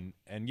make it, and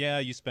yeah,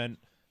 you spent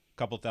a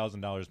couple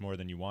 $1,000s more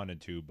than you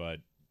wanted to,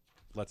 but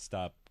let's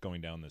stop going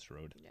down this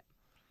road.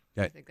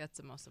 Yeah. I think that's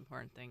the most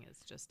important thing, is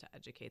just to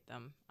educate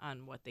them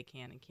on what they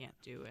can and can't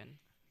do, and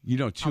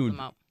help them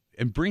out.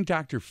 And bring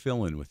Dr.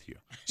 Phil in with you,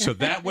 so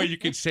that way you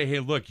can say,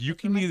 "Hey, look, you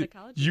can either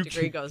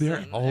degree goes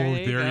in.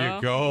 There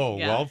you go.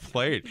 Yeah. Well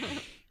played."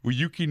 Well,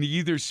 you can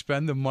either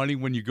spend the money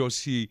when you go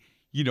see,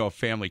 a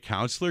family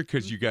counselor,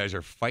 because you guys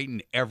are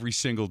fighting every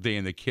single day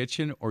in the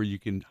kitchen, or you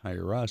can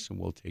hire us and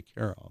we'll take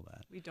care of all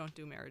that. We don't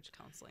do marriage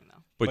counseling,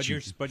 though. But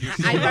you're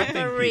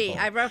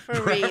I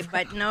referee,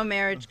 but no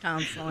marriage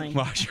counseling.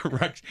 Well,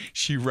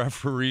 she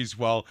referees.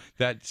 Well,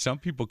 some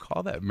people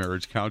call that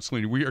marriage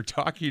counseling. We are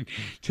talking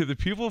to the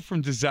people from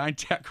Design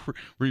Tech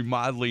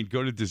Remodeling.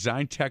 Go to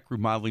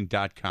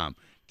designtechremodeling.com.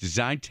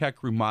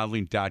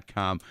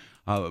 designtechremodeling.com.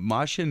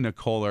 Masha and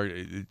Nicole are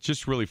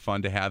just really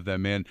fun to have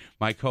them in.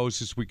 My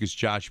co-host this week is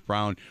Josh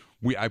Brown.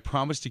 I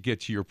promised to get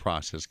to your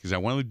process because I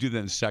wanted to do that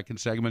in the second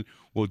segment.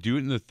 We'll do it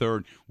in the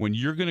third. When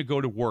you're going to go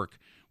to work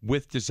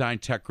with Design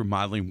Tech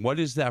Remodeling, what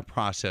is that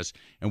process?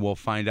 And we'll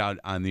find out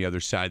on the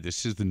other side.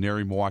 This is the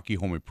Nari Milwaukee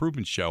Home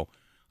Improvement Show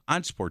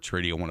on Sports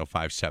Radio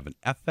 105.7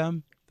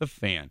 FM, The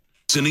Fan.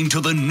 Listening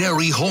to the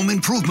Nari Home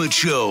Improvement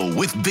Show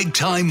with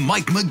big-time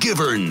Mike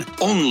McGivern,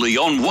 only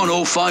on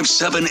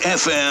 105.7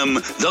 FM,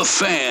 The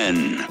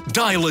Fan.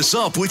 Dial us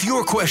up with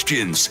your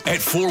questions at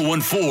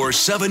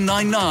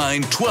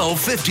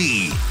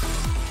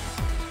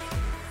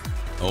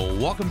 414-799-1250.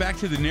 Welcome back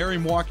to the Nari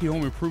Milwaukee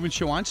Home Improvement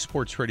Show on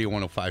Sports Radio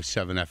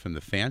 105.7 FM,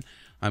 The Fan.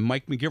 I'm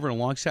Mike McGivern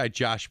alongside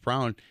Josh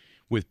Brown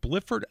with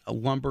Blifford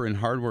Lumber and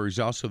Hardware. He's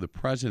also the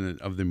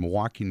president of the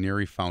Milwaukee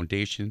Nari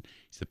Foundation.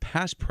 He's the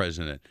past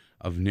president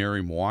of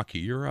Nari Milwaukee.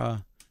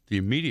 You're the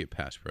immediate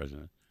past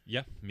president.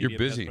 Yeah, you're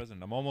busy. Past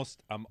president.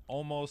 I'm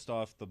almost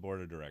off the board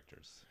of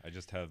directors. I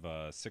just have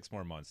 6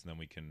 more months, and then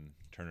we can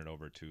turn it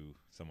over to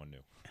someone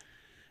new.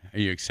 Are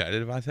you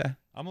excited about that?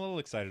 I'm a little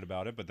excited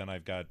about it, but then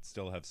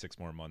still have 6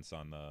 more months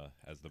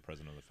as the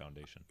president of the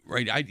foundation.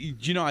 Right. I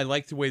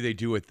like the way they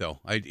do it though.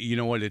 You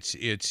know what?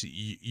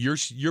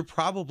 You're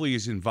probably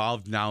as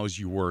involved now as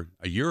you were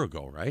a year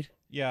ago, right?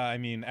 Yeah. I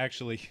mean,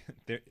 actually,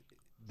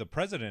 the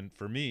president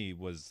for me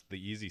was the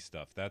easy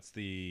stuff. That's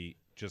the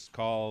just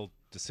call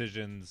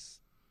decisions.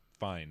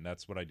 Fine.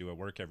 That's what I do at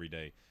work every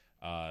day.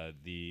 As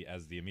the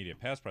immediate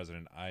past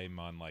president, I'm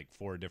on like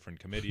 4 different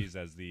committees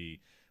as the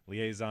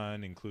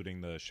liaison,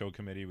 including the show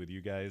committee with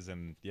you guys,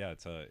 and yeah,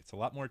 it's a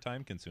lot more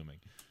time consuming.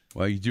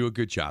 Well, you do a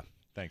good job.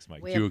 Thanks,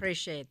 Mike. We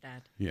appreciate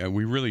that. Yeah,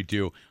 we really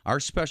do. Our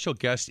special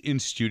guest in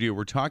studio,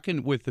 we're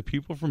talking with the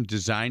people from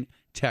Design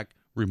Tech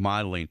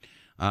Remodeling,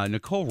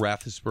 Nicole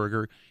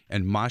Rathesberger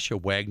and Masha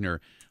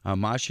Wagner.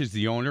 Masha is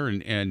the owner,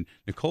 and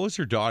Nicole is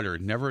her daughter.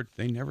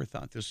 They never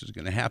thought this was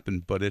going to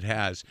happen, but it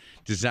has.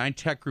 Design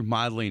Tech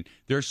Remodeling,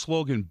 their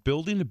slogan,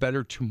 building a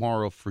better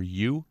tomorrow for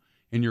you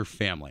and your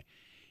family.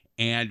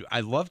 And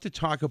I love to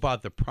talk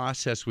about the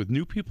process with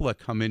new people that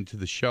come into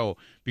the show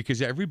because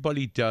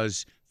everybody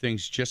does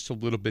things just a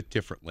little bit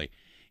differently.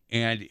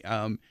 And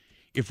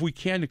if we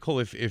can, Nicole,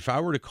 if I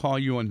were to call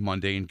you on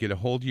Monday and get a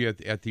hold of you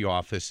at the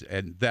office,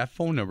 and that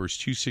phone number is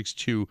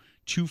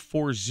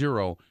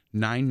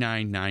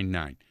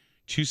 262-240-9999.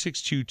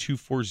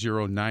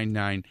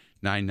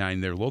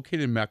 262-240-9999. They're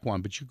located in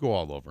Mequon, but you go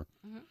all over.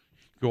 Mm-hmm.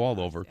 Go all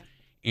over. Yeah.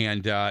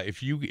 And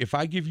if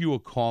I give you a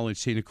call and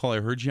say, Nicole, I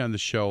heard you on the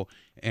show,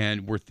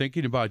 and we're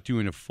thinking about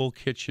doing a full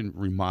kitchen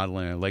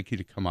remodeling, I'd like you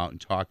to come out and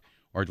talk,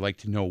 or I'd like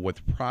to know what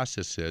the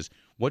process is.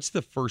 What's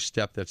the first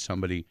step that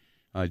somebody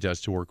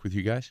does to work with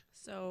you guys?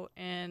 So,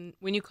 and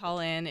when you call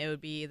in, it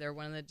would be either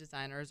one of the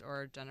designers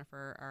or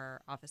Jennifer,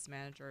 our office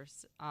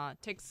managers,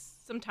 takes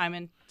some time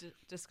and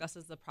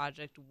discusses the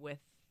project with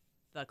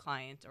the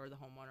client or the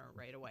homeowner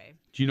right away.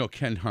 Do you know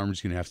Ken Harmon's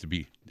going to have to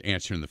be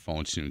answering the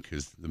phone soon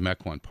because the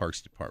Mequon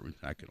Parks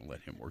Department's not going to let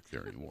him work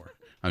there anymore.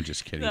 I'm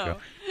just kidding. No,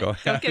 go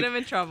ahead. Don't get him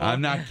in trouble.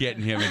 I'm not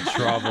getting him in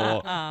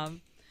trouble.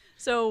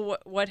 So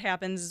what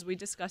happens is we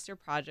discuss your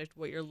project,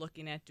 what you're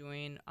looking at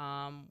doing.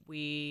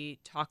 We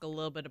talk a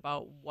little bit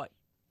about what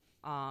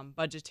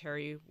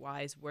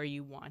budgetary-wise where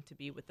you want to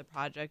be with the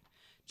project,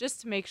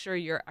 just to make sure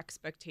your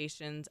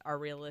expectations are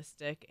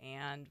realistic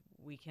and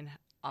we can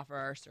offer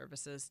our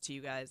services to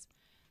you guys.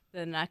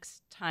 The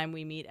next time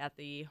we meet at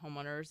the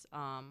homeowner's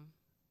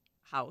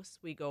house,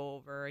 we go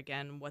over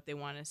again what they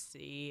want to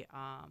see,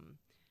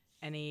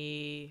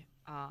 any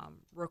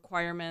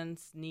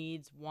requirements,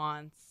 needs,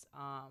 wants,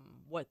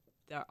 what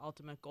their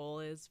ultimate goal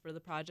is for the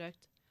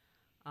project.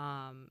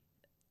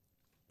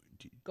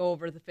 Go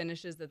over the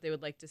finishes that they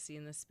would like to see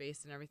in the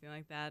space and everything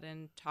like that,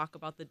 and talk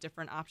about the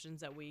different options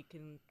that we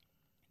can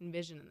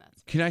envision in that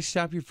space. Can I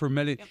stop you for a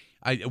minute?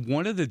 Yep.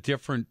 One of the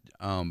different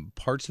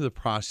parts of the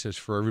process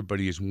for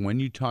everybody is when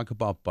you talk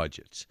about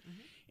budgets. Mm-hmm.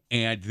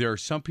 And there are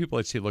some people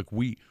that say, look,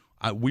 we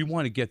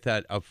want to get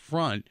that up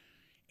front,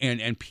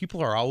 and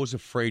people are always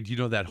afraid,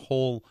 that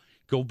whole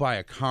go buy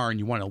a car and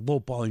you want to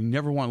lowball and you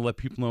never want to let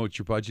people know what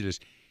your budget is.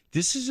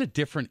 This is a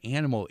different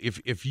animal.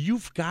 If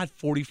you've got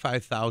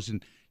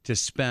 $45,000 to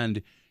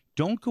spend,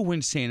 don't go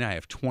in saying I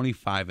have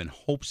 25 in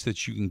hopes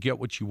that you can get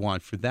what you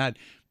want for that,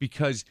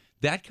 because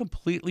that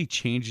completely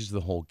changes the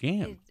whole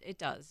game. It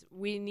does.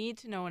 We need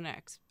to know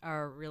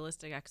a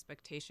realistic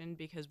expectation,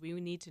 because we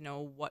need to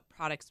know what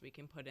products we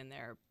can put in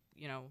there.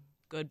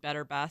 Good,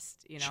 better,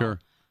 best. Sure.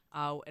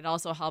 It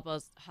also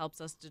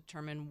helps us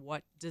determine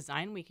what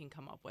design we can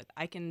come up with.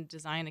 I can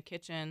design a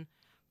kitchen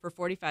for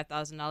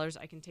 $45,000.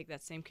 I can take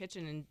that same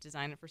kitchen and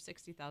design it for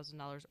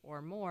 $60,000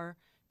 or more,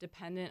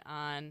 dependent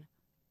on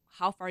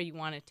how far you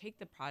want to take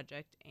the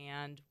project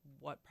and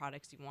what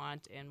products you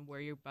want and where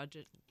your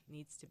budget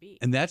needs to be.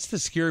 And that's the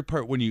scary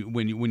part when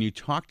you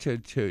talk to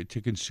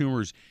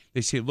consumers.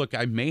 They say, look,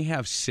 I may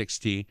have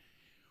 60,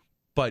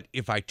 but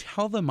if I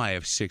tell them I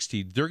have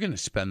 60, they're going to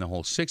spend the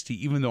whole 60,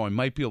 even though I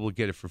might be able to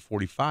get it for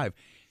 45.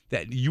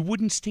 That you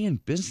wouldn't stay in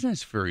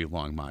business very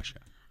long,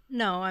 Masha.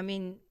 No, I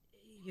mean,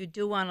 you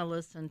do want to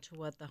listen to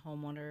what the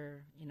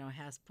homeowner,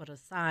 has put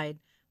aside,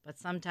 but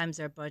sometimes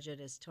their budget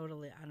is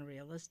totally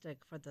unrealistic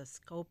for the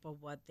scope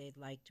of what they'd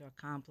like to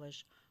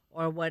accomplish,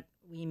 or what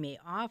we may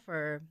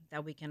offer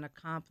that we can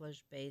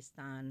accomplish based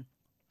on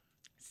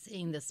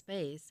seeing the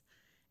space.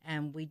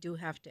 And we do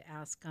have to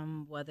ask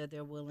them whether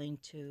they're willing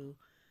to,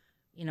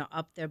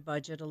 up their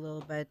budget a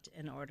little bit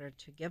in order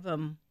to give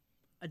them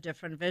a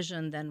different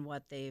vision than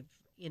what they've,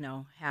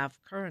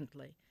 have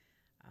currently.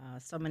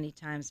 So many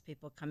times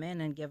people come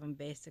in and give them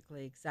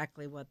basically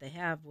exactly what they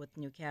have with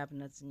new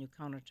cabinets and new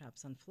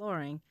countertops and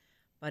flooring.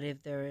 But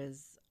if there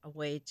is a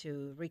way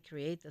to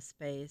recreate the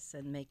space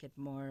and make it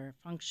more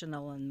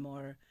functional and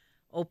more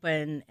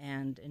open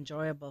and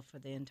enjoyable for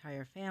the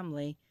entire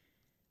family,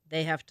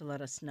 they have to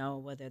let us know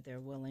whether they're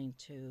willing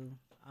to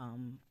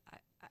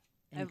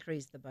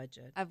increase the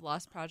budget. I've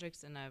lost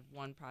projects and I've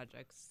won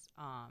projects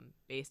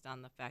based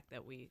on the fact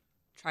that we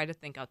try to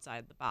think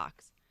outside the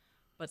box.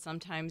 But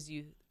sometimes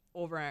you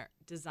over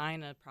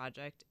design a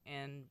project,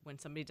 and when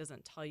somebody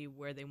doesn't tell you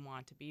where they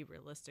want to be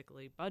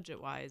realistically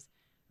budget wise,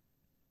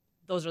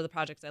 those are the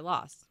projects I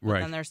lost. Right.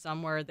 But then there's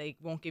some where they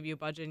won't give you a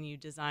budget and you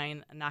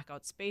design a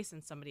knockout space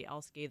and somebody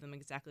else gave them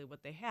exactly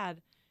what they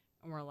had,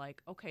 and we're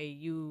like, okay,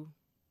 you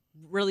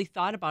really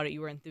thought about it,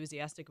 you were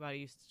enthusiastic about it,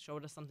 you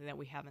showed us something that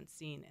we haven't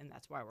seen, and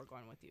that's why we're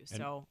going with you.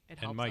 So it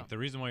helps. And Mike, them. the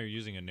reason why you're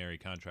using a Nari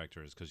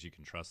contractor is because you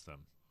can trust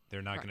them.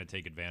 They're not going to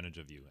take advantage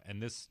of you.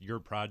 And your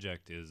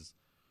project is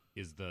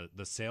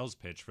the sales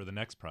pitch for the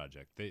next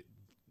project.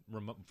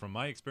 From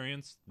my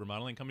experience,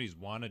 remodeling companies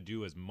want to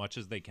do as much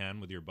as they can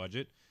with your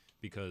budget,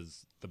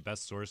 because the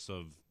best source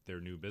of their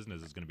new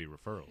business is going to be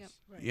referrals. Yep,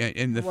 right. Yeah,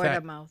 and the Word fact,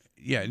 of mouth.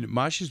 yeah, and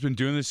Masha's been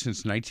doing this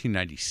since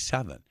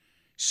 1997.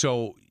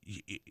 So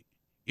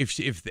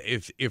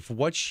if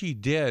what she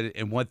did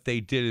and what they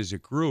did as a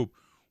group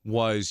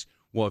was,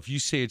 well, if you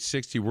say it's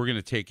 60, we're going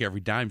to take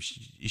every dime,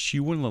 she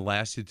wouldn't have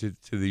lasted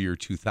to the year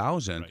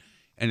 2000. Right.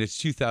 And it's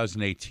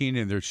 2018,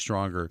 and they're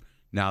stronger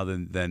now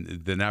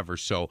than ever.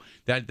 So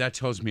that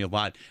tells me a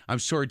lot. I'm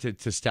sorry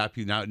to stop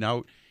you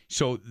now.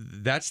 So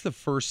that's the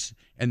first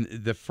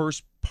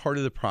part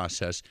of the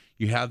process.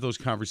 You have those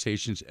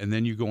conversations, and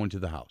then you go into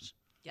the house.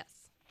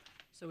 Yes.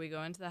 So we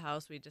go into the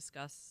house. We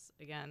discuss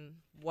again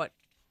what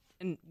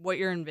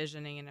you're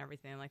envisioning and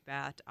everything like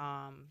that.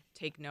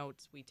 Take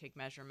notes. We take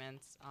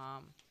measurements.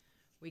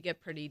 We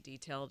get pretty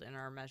detailed in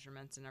our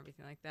measurements and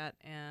everything like that.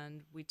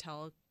 And we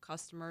tell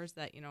customers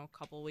that, a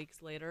couple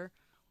weeks later,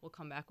 we'll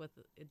come back with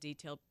a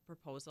detailed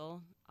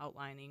proposal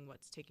outlining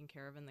what's taken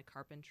care of in the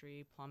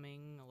carpentry,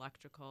 plumbing,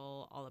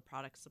 electrical, all the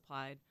products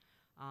supplied.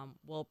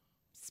 We'll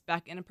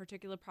spec in a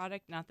particular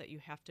product, not that you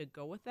have to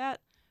go with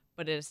that,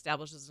 but it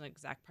establishes an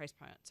exact price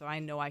point. So I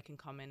know I can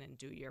come in and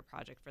do your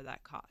project for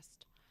that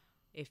cost.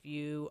 If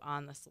you,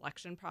 on the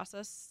selection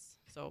process,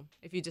 so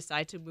if you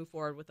decide to move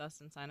forward with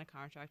us and sign a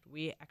contract,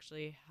 we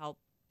actually help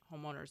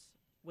homeowners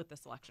with the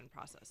selection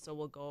process. So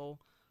we'll go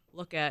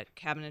look at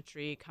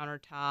cabinetry,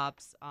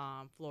 countertops,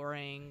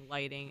 flooring,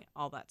 lighting,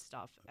 all that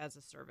stuff as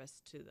a service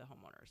to the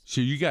homeowners.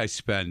 So you guys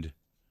spend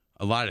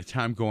a lot of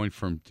time going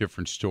from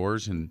different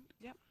stores and.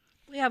 Yep.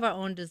 We have our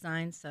own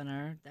design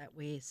center that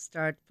we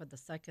start for the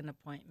second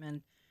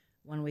appointment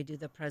when we do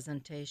the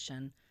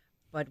presentation.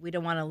 But we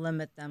don't want to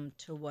limit them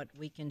to what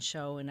we can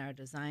show in our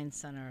design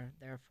center.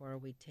 Therefore,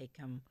 we take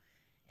them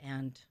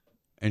and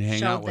hang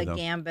show out with the them.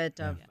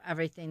 gambit of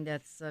everything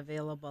that's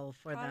available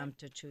for them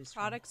to choose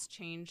from. Products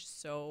change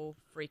so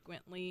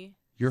frequently.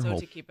 Your so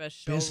whole to keep a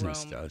showroom,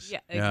 business does.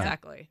 Yeah, Yeah.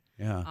 exactly.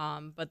 Yeah.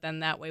 But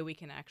then that way we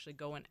can actually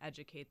go and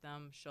educate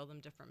them, show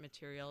them different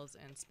materials,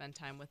 and spend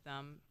time with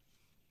them.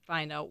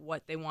 Find out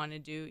what they want to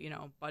do.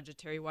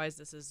 Budgetary wise,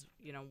 this is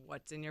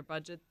what's in your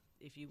budget.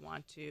 If you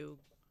want to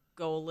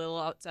go a little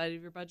outside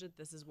of your budget,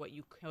 this is what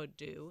you could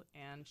do,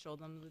 and show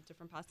them the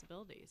different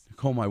possibilities.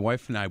 Nicole, my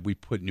wife and I, we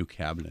put new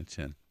cabinets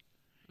in,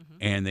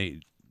 and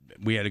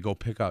we had to go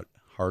pick out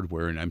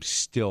hardware, and I'm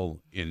still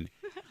in.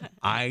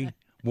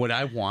 What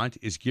I want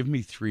is give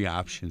me 3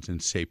 options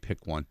and say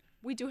pick one.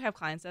 We do have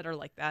clients that are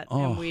like that,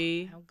 Oh.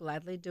 and I'll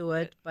gladly do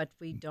it, but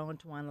we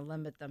don't want to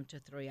limit them to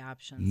 3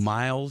 options.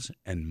 Miles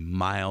and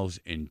miles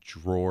and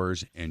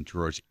drawers and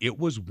drawers. It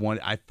was one.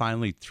 I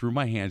finally threw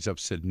my hands up,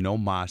 said, "No,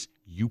 Mas,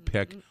 you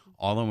pick.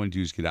 All I want to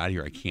do is get out of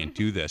here. I can't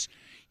do this."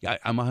 Yeah,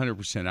 I'm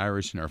 100%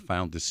 Irish, and our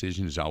final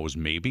decision is always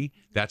maybe.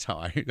 That's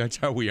how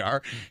we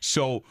are.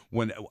 So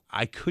when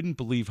I couldn't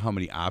believe how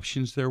many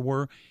options there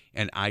were,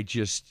 and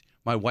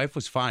my wife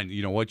was fine.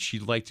 You know what?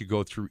 She'd like to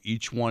go through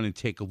each one and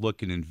take a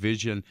look and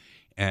envision.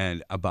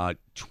 And about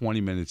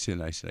 20 minutes in,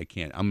 I said, "I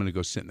can't. I'm going to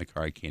go sit in the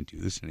car. I can't do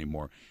this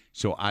anymore."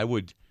 So I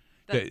would.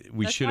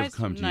 We should have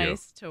come to you. That's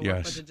nice to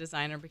work with a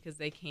designer because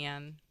they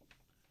can,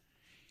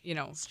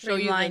 show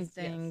Streamline you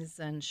things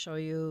and show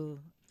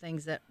you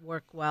things that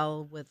work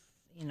well with,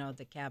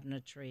 the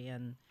cabinetry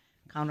and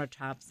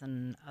countertops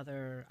and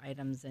other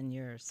items in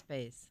your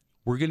space.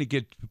 We're going to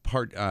get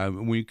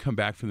when we come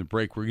back from the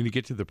break. We're going to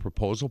get to the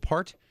proposal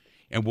part,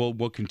 and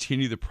we'll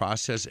continue the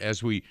process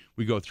as we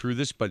go through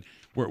this. But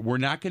we're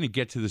not going to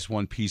get to this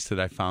one piece that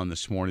I found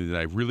this morning that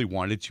I really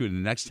wanted to. And the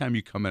next time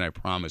you come in, I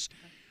promise.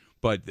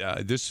 But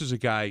this is a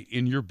guy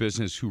in your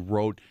business who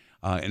wrote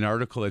an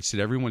article that said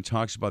everyone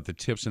talks about the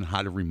tips on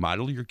how to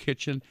remodel your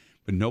kitchen,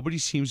 but nobody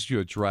seems to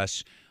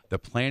address the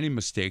planning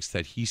mistakes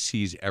that he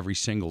sees every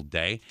single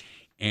day.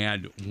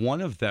 And one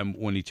of them,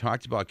 when he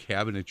talked about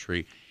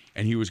cabinetry,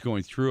 and he was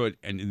going through it,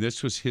 and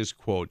this was his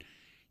quote,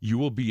 "You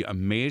will be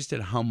amazed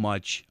at how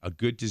much a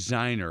good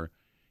designer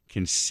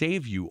can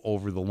save you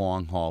over the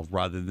long haul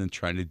rather than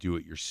trying to do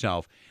it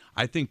yourself."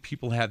 I think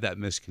people have that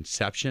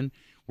misconception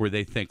where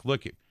they think,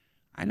 look,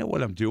 I know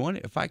what I'm doing.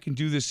 If I can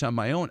do this on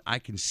my own, I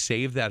can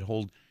save that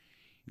whole.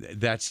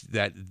 That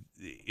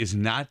is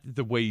not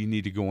the way you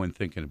need to go in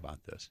thinking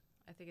about this.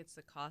 I think it's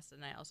the cost,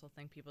 and I also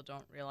think people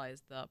don't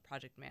realize the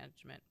project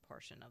management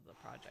portion of the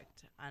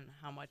project and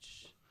how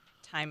much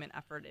time and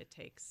effort it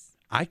takes.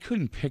 I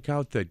couldn't pick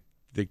out the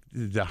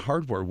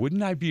hardware.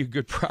 Wouldn't I be a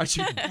good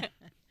project?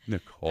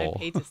 Nicole.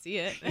 I'd pay to see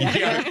it.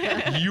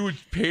 Yeah, you would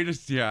pay to.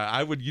 Yeah,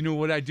 I would. You know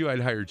what I'd do?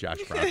 I'd hire Josh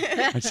Brown.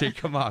 I'd say,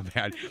 "Come on,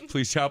 man,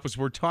 please help us."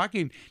 We're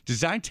talking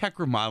design tech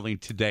remodeling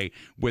today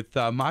with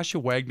Masha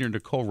Wagner and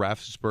Nicole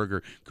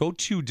Raffensperger. Go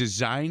to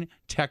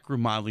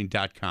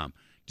designtechremodeling.com.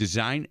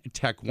 Design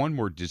Tech, one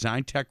word,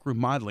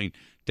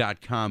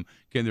 designtechremodeling.com.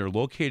 Again, they're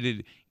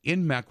located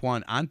in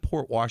Mequon on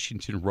Port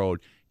Washington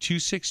Road,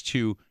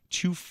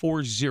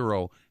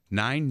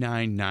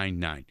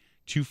 262-240-9999.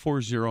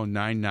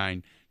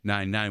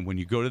 240-9999. When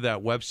you go to that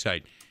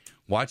website,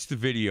 watch the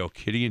video,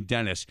 Kitty and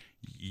Dennis.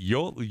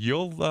 You'll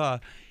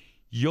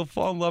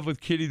fall in love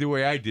with Kitty the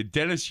way I did.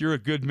 Dennis, you're a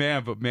good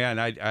man, but man,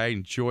 I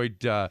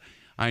enjoyed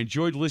I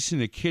enjoyed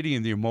listening to Kitty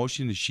and the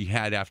emotion that she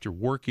had after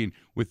working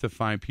with the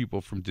fine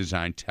people from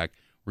Design Tech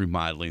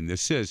Remodeling.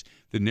 This is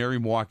the Nari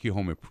Milwaukee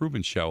Home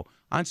Improvement Show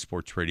on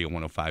Sports Radio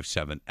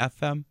 105.7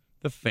 FM,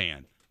 The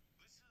Fan.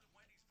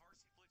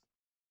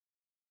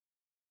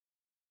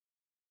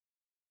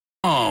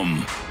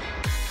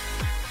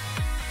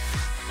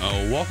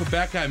 Welcome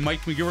back. I'm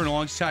Mike McGivern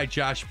alongside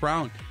Josh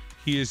Brown.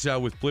 He is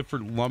with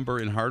Blifford Lumber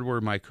and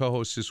Hardware, my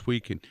co-host this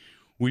week, and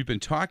we've been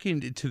talking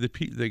to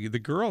the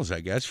girls, I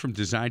guess, from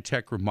Design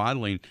Tech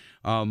Remodeling.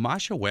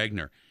 Masha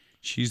Wagner,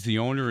 she's the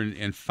owner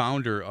and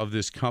founder of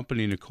this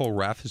company. Nicole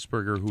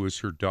Rathesberger, who is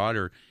her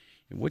daughter.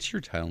 What's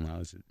your title now?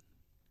 Is it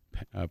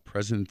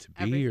president to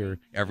be or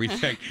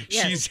everything?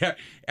 Yes. She's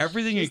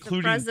everything, She's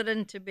including the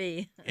president to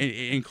be.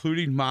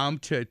 including mom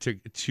to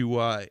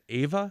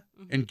Ava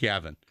and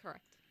Gavin.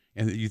 Correct.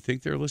 And you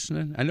think they're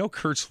listening? I know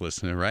Kurt's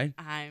listening, right?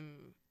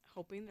 I'm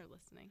hoping they're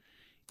listening.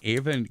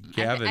 Ava and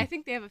Gavin. I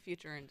think they have a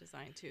future in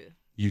design too.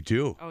 You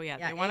do? Oh yeah,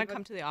 Yeah, they want to Ava-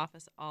 come to the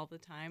office all the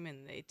time,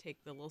 and they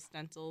take the little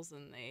stencils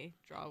and they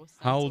draw with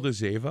stencils. How old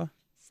is Ava?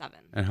 7.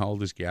 And how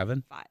old is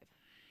Gavin? 5.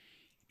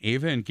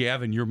 Ava and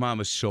Gavin, your mom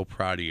is so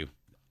proud of you.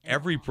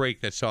 Every break,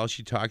 that's all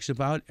she talks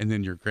about, and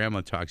then your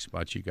grandma talks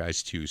about you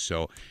guys too.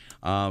 So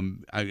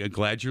I'm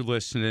glad you're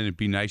listening, and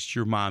be nice to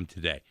your mom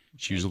today.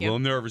 She was a little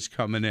nervous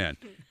coming in.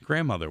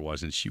 Grandmother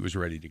wasn't. She was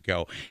ready to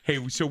go.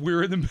 Hey, so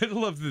we're in the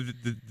middle of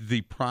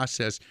the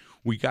process.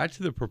 We got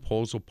to the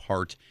proposal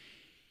part.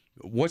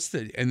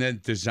 And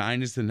then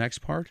design is the next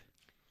part?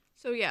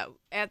 So yeah,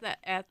 at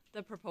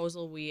the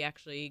proposal, we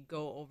actually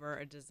go over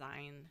a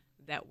design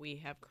that we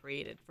have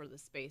created for the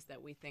space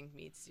that we think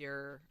meets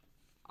your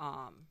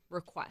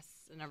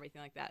requests and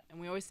everything like that.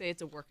 And we always say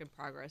it's a work in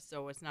progress,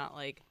 so it's not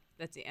like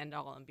that's the end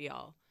all and be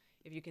all.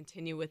 If you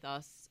continue with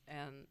us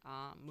and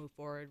move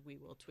forward, we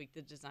will tweak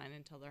the design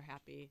until they're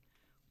happy.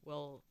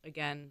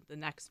 Again, the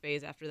next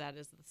phase after that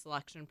is the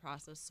selection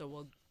process.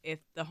 So if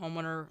the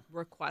homeowner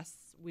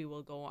requests, we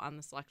will go on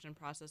the selection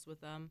process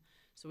with them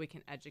so we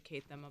can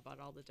educate them about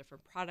all the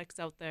different products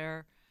out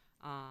there,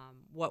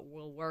 what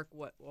will work,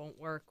 what won't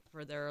work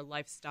for their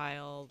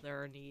lifestyle,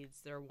 their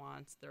needs, their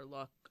wants, their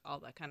look, all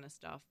that kind of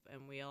stuff.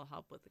 And we'll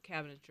help with the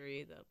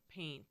cabinetry, the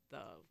paint,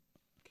 the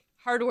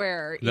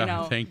hardware,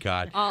 Thank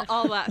God.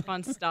 all that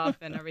fun stuff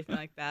and everything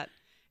like that.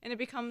 And it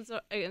becomes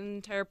an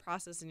entire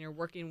process, and you're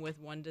working with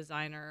one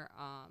designer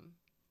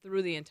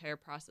through the entire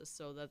process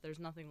so that there's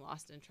nothing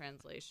lost in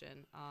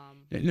translation.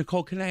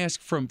 Nicole, can I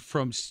ask from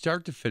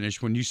start to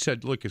finish, when you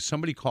said, look, if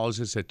somebody calls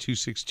us at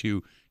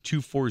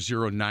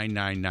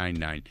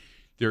 262-240-9999,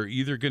 they're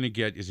either going to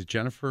get, is it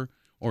Jennifer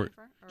or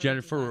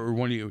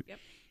one of you? Yep.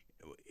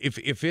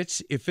 If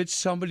it's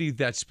somebody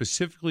that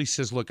specifically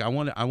says, look, I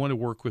want to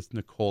work with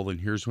Nicole, and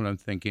here's what I'm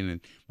thinking, and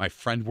my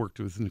friend worked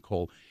with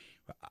Nicole,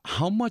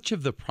 how much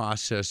of the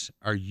process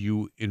are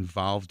you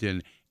involved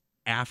in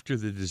after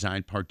the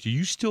design part? Do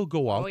you still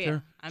go out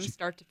there? I'm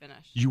start to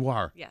finish. You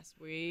are? Yes.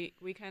 We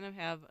kind of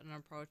have an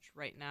approach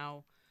right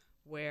now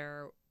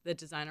where the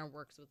designer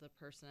works with the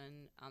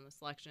person on the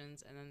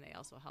selections, and then they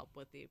also help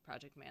with the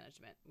project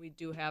management. We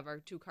do have our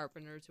 2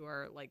 carpenters who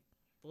are like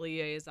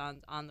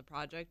liaisons on the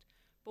project,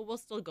 but we'll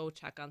still go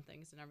check on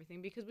things and everything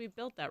because we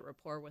built that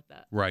rapport with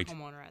that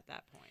homeowner at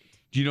that point.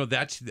 You know,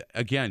 that's,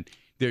 again,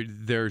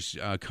 there's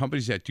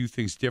companies that do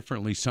things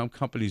differently. Some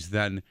companies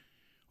then,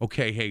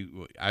 okay, hey,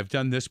 I've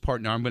done this part,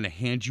 now I'm going to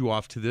hand you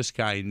off to this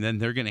guy, and then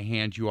they're going to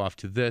hand you off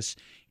to this,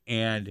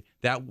 and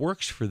that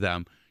works for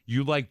them.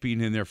 You like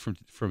being in there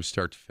from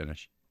start to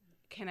finish.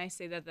 Can I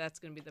say that that's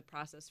going to be the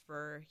process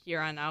for here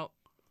on out?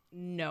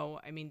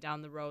 No. I mean,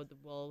 down the road,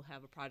 we'll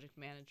have a project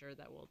manager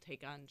that will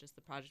take on just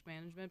the project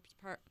management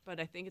part, but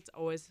I think it's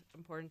always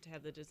important to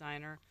have the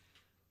designer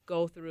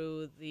go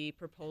through the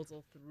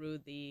proposal through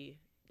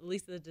at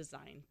least the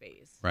design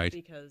phase. Right.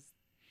 Because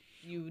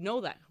you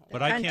know that home.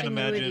 But I can't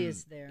imagine.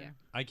 Is there. Yeah.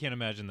 I can't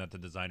imagine that the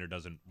designer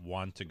doesn't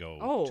want to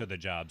go to the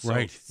job. So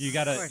right. you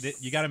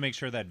gotta make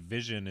sure that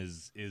vision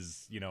is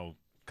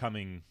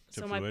coming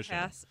to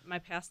fruition. My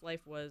past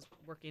life was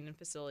working in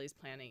facilities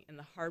planning, and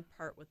the hard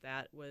part with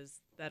that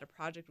was that a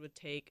project would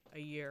take a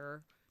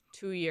year,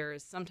 2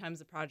 years. Sometimes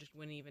the project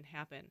wouldn't even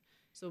happen.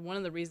 So one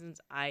of the reasons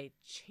I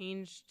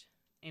changed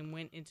and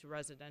went into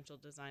residential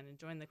design and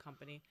joined the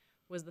company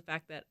was the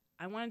fact that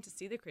I wanted to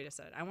see the creative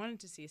side. I wanted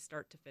to see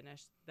start to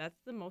finish. That's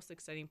the most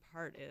exciting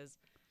part, is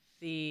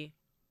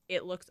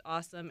it looks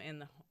awesome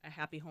and a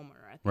happy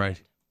homeowner at the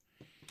end.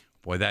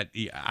 Boy,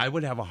 I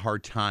would have a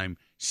hard time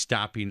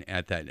stopping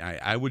at that.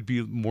 I would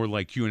be more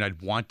like you, and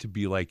I'd want to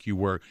be like you,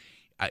 where,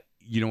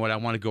 you know what, I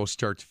want to go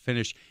start to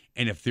finish.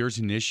 And if there's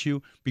an issue,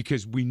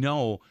 because we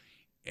know,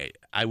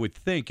 I would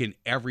think in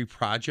every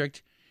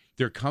project,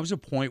 there comes a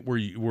point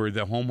where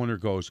the homeowner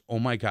goes, oh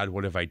my God,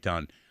 what have I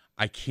done?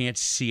 I can't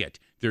see it.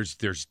 There's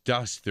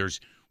dust. There's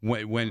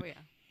when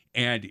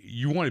and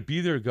you want to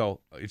be there to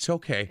go, it's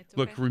okay.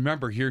 Look,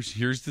 remember, here's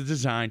the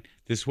design.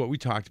 This is what we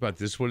talked about.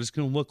 This is what it's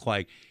going to look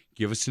like.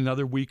 Give us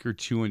another week or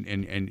two,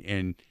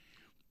 and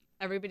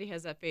everybody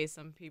has that phase.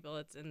 Some people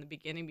it's in the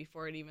beginning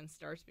before it even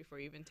starts, before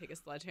you even take a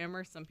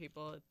sledgehammer. Some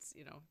people it's,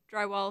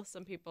 drywall.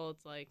 Some people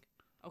it's like,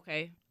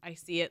 okay, I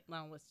see it,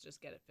 now let's just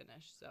get it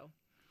finished. So.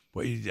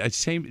 Well,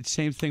 same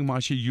thing,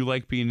 Masha. You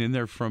like being in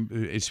there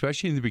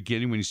especially in the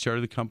beginning when you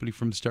started the company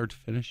from start to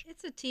finish?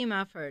 It's a team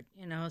effort,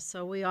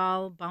 so we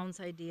all bounce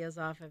ideas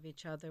off of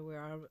each other. We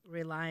all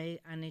rely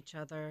on each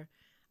other.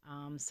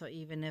 So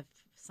even if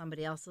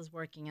somebody else is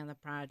working on the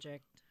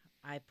project,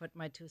 I put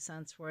my 2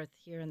 cents worth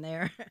here and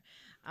there.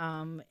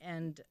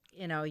 And,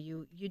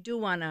 you do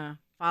want to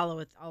follow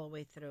it all the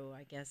way through.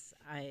 I guess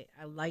I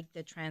like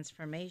the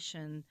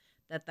transformation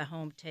that the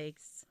home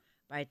takes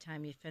by the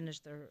time you finish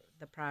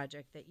the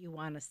project, that you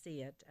want to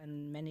see it.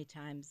 And many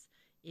times,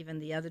 even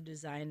the other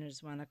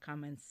designers want to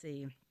come and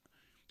see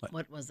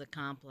what was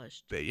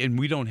accomplished. And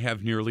we don't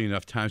have nearly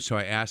enough time, so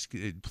I ask,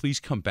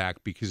 please come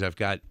back because I've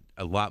got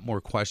a lot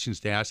more questions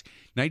to ask.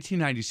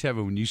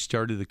 1997, when you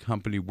started the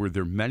company, were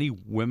there many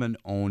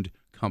women-owned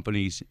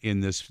companies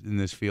in this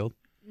field?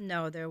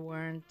 No, there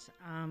weren't.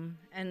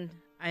 And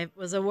I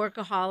was a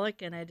workaholic,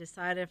 and I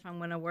decided if I'm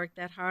going to work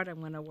that hard, I'm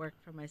going to work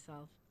for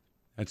myself.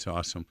 That's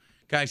awesome.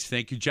 Guys,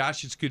 thank you.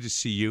 Josh, it's good to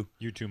see you.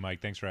 You too,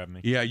 Mike. Thanks for having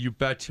me. Yeah, you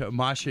bet.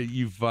 Masha,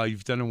 you've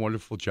done a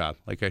wonderful job.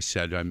 Like I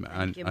said, I'm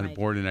on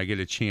board, and I get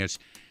a chance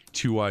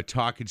to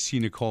talk and see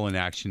Nicole in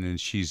action, and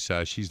she's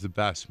the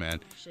best, man.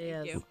 She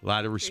is. A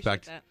lot of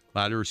respect. A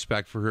lot of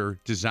respect for her.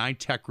 Design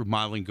Tech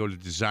Remodeling. Go to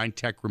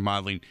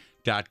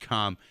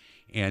designtechremodeling.com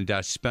and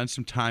spend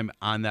some time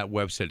on that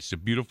website. It's a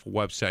beautiful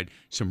website.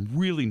 Some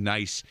really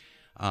nice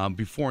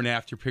before and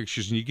after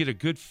pictures, and you get a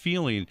good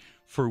feeling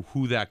for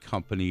who that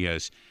company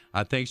is.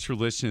 Thanks for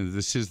listening.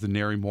 This is the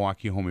Nari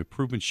Milwaukee Home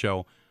Improvement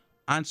Show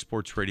on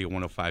Sports Radio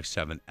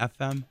 105.7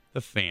 FM,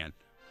 The Fan.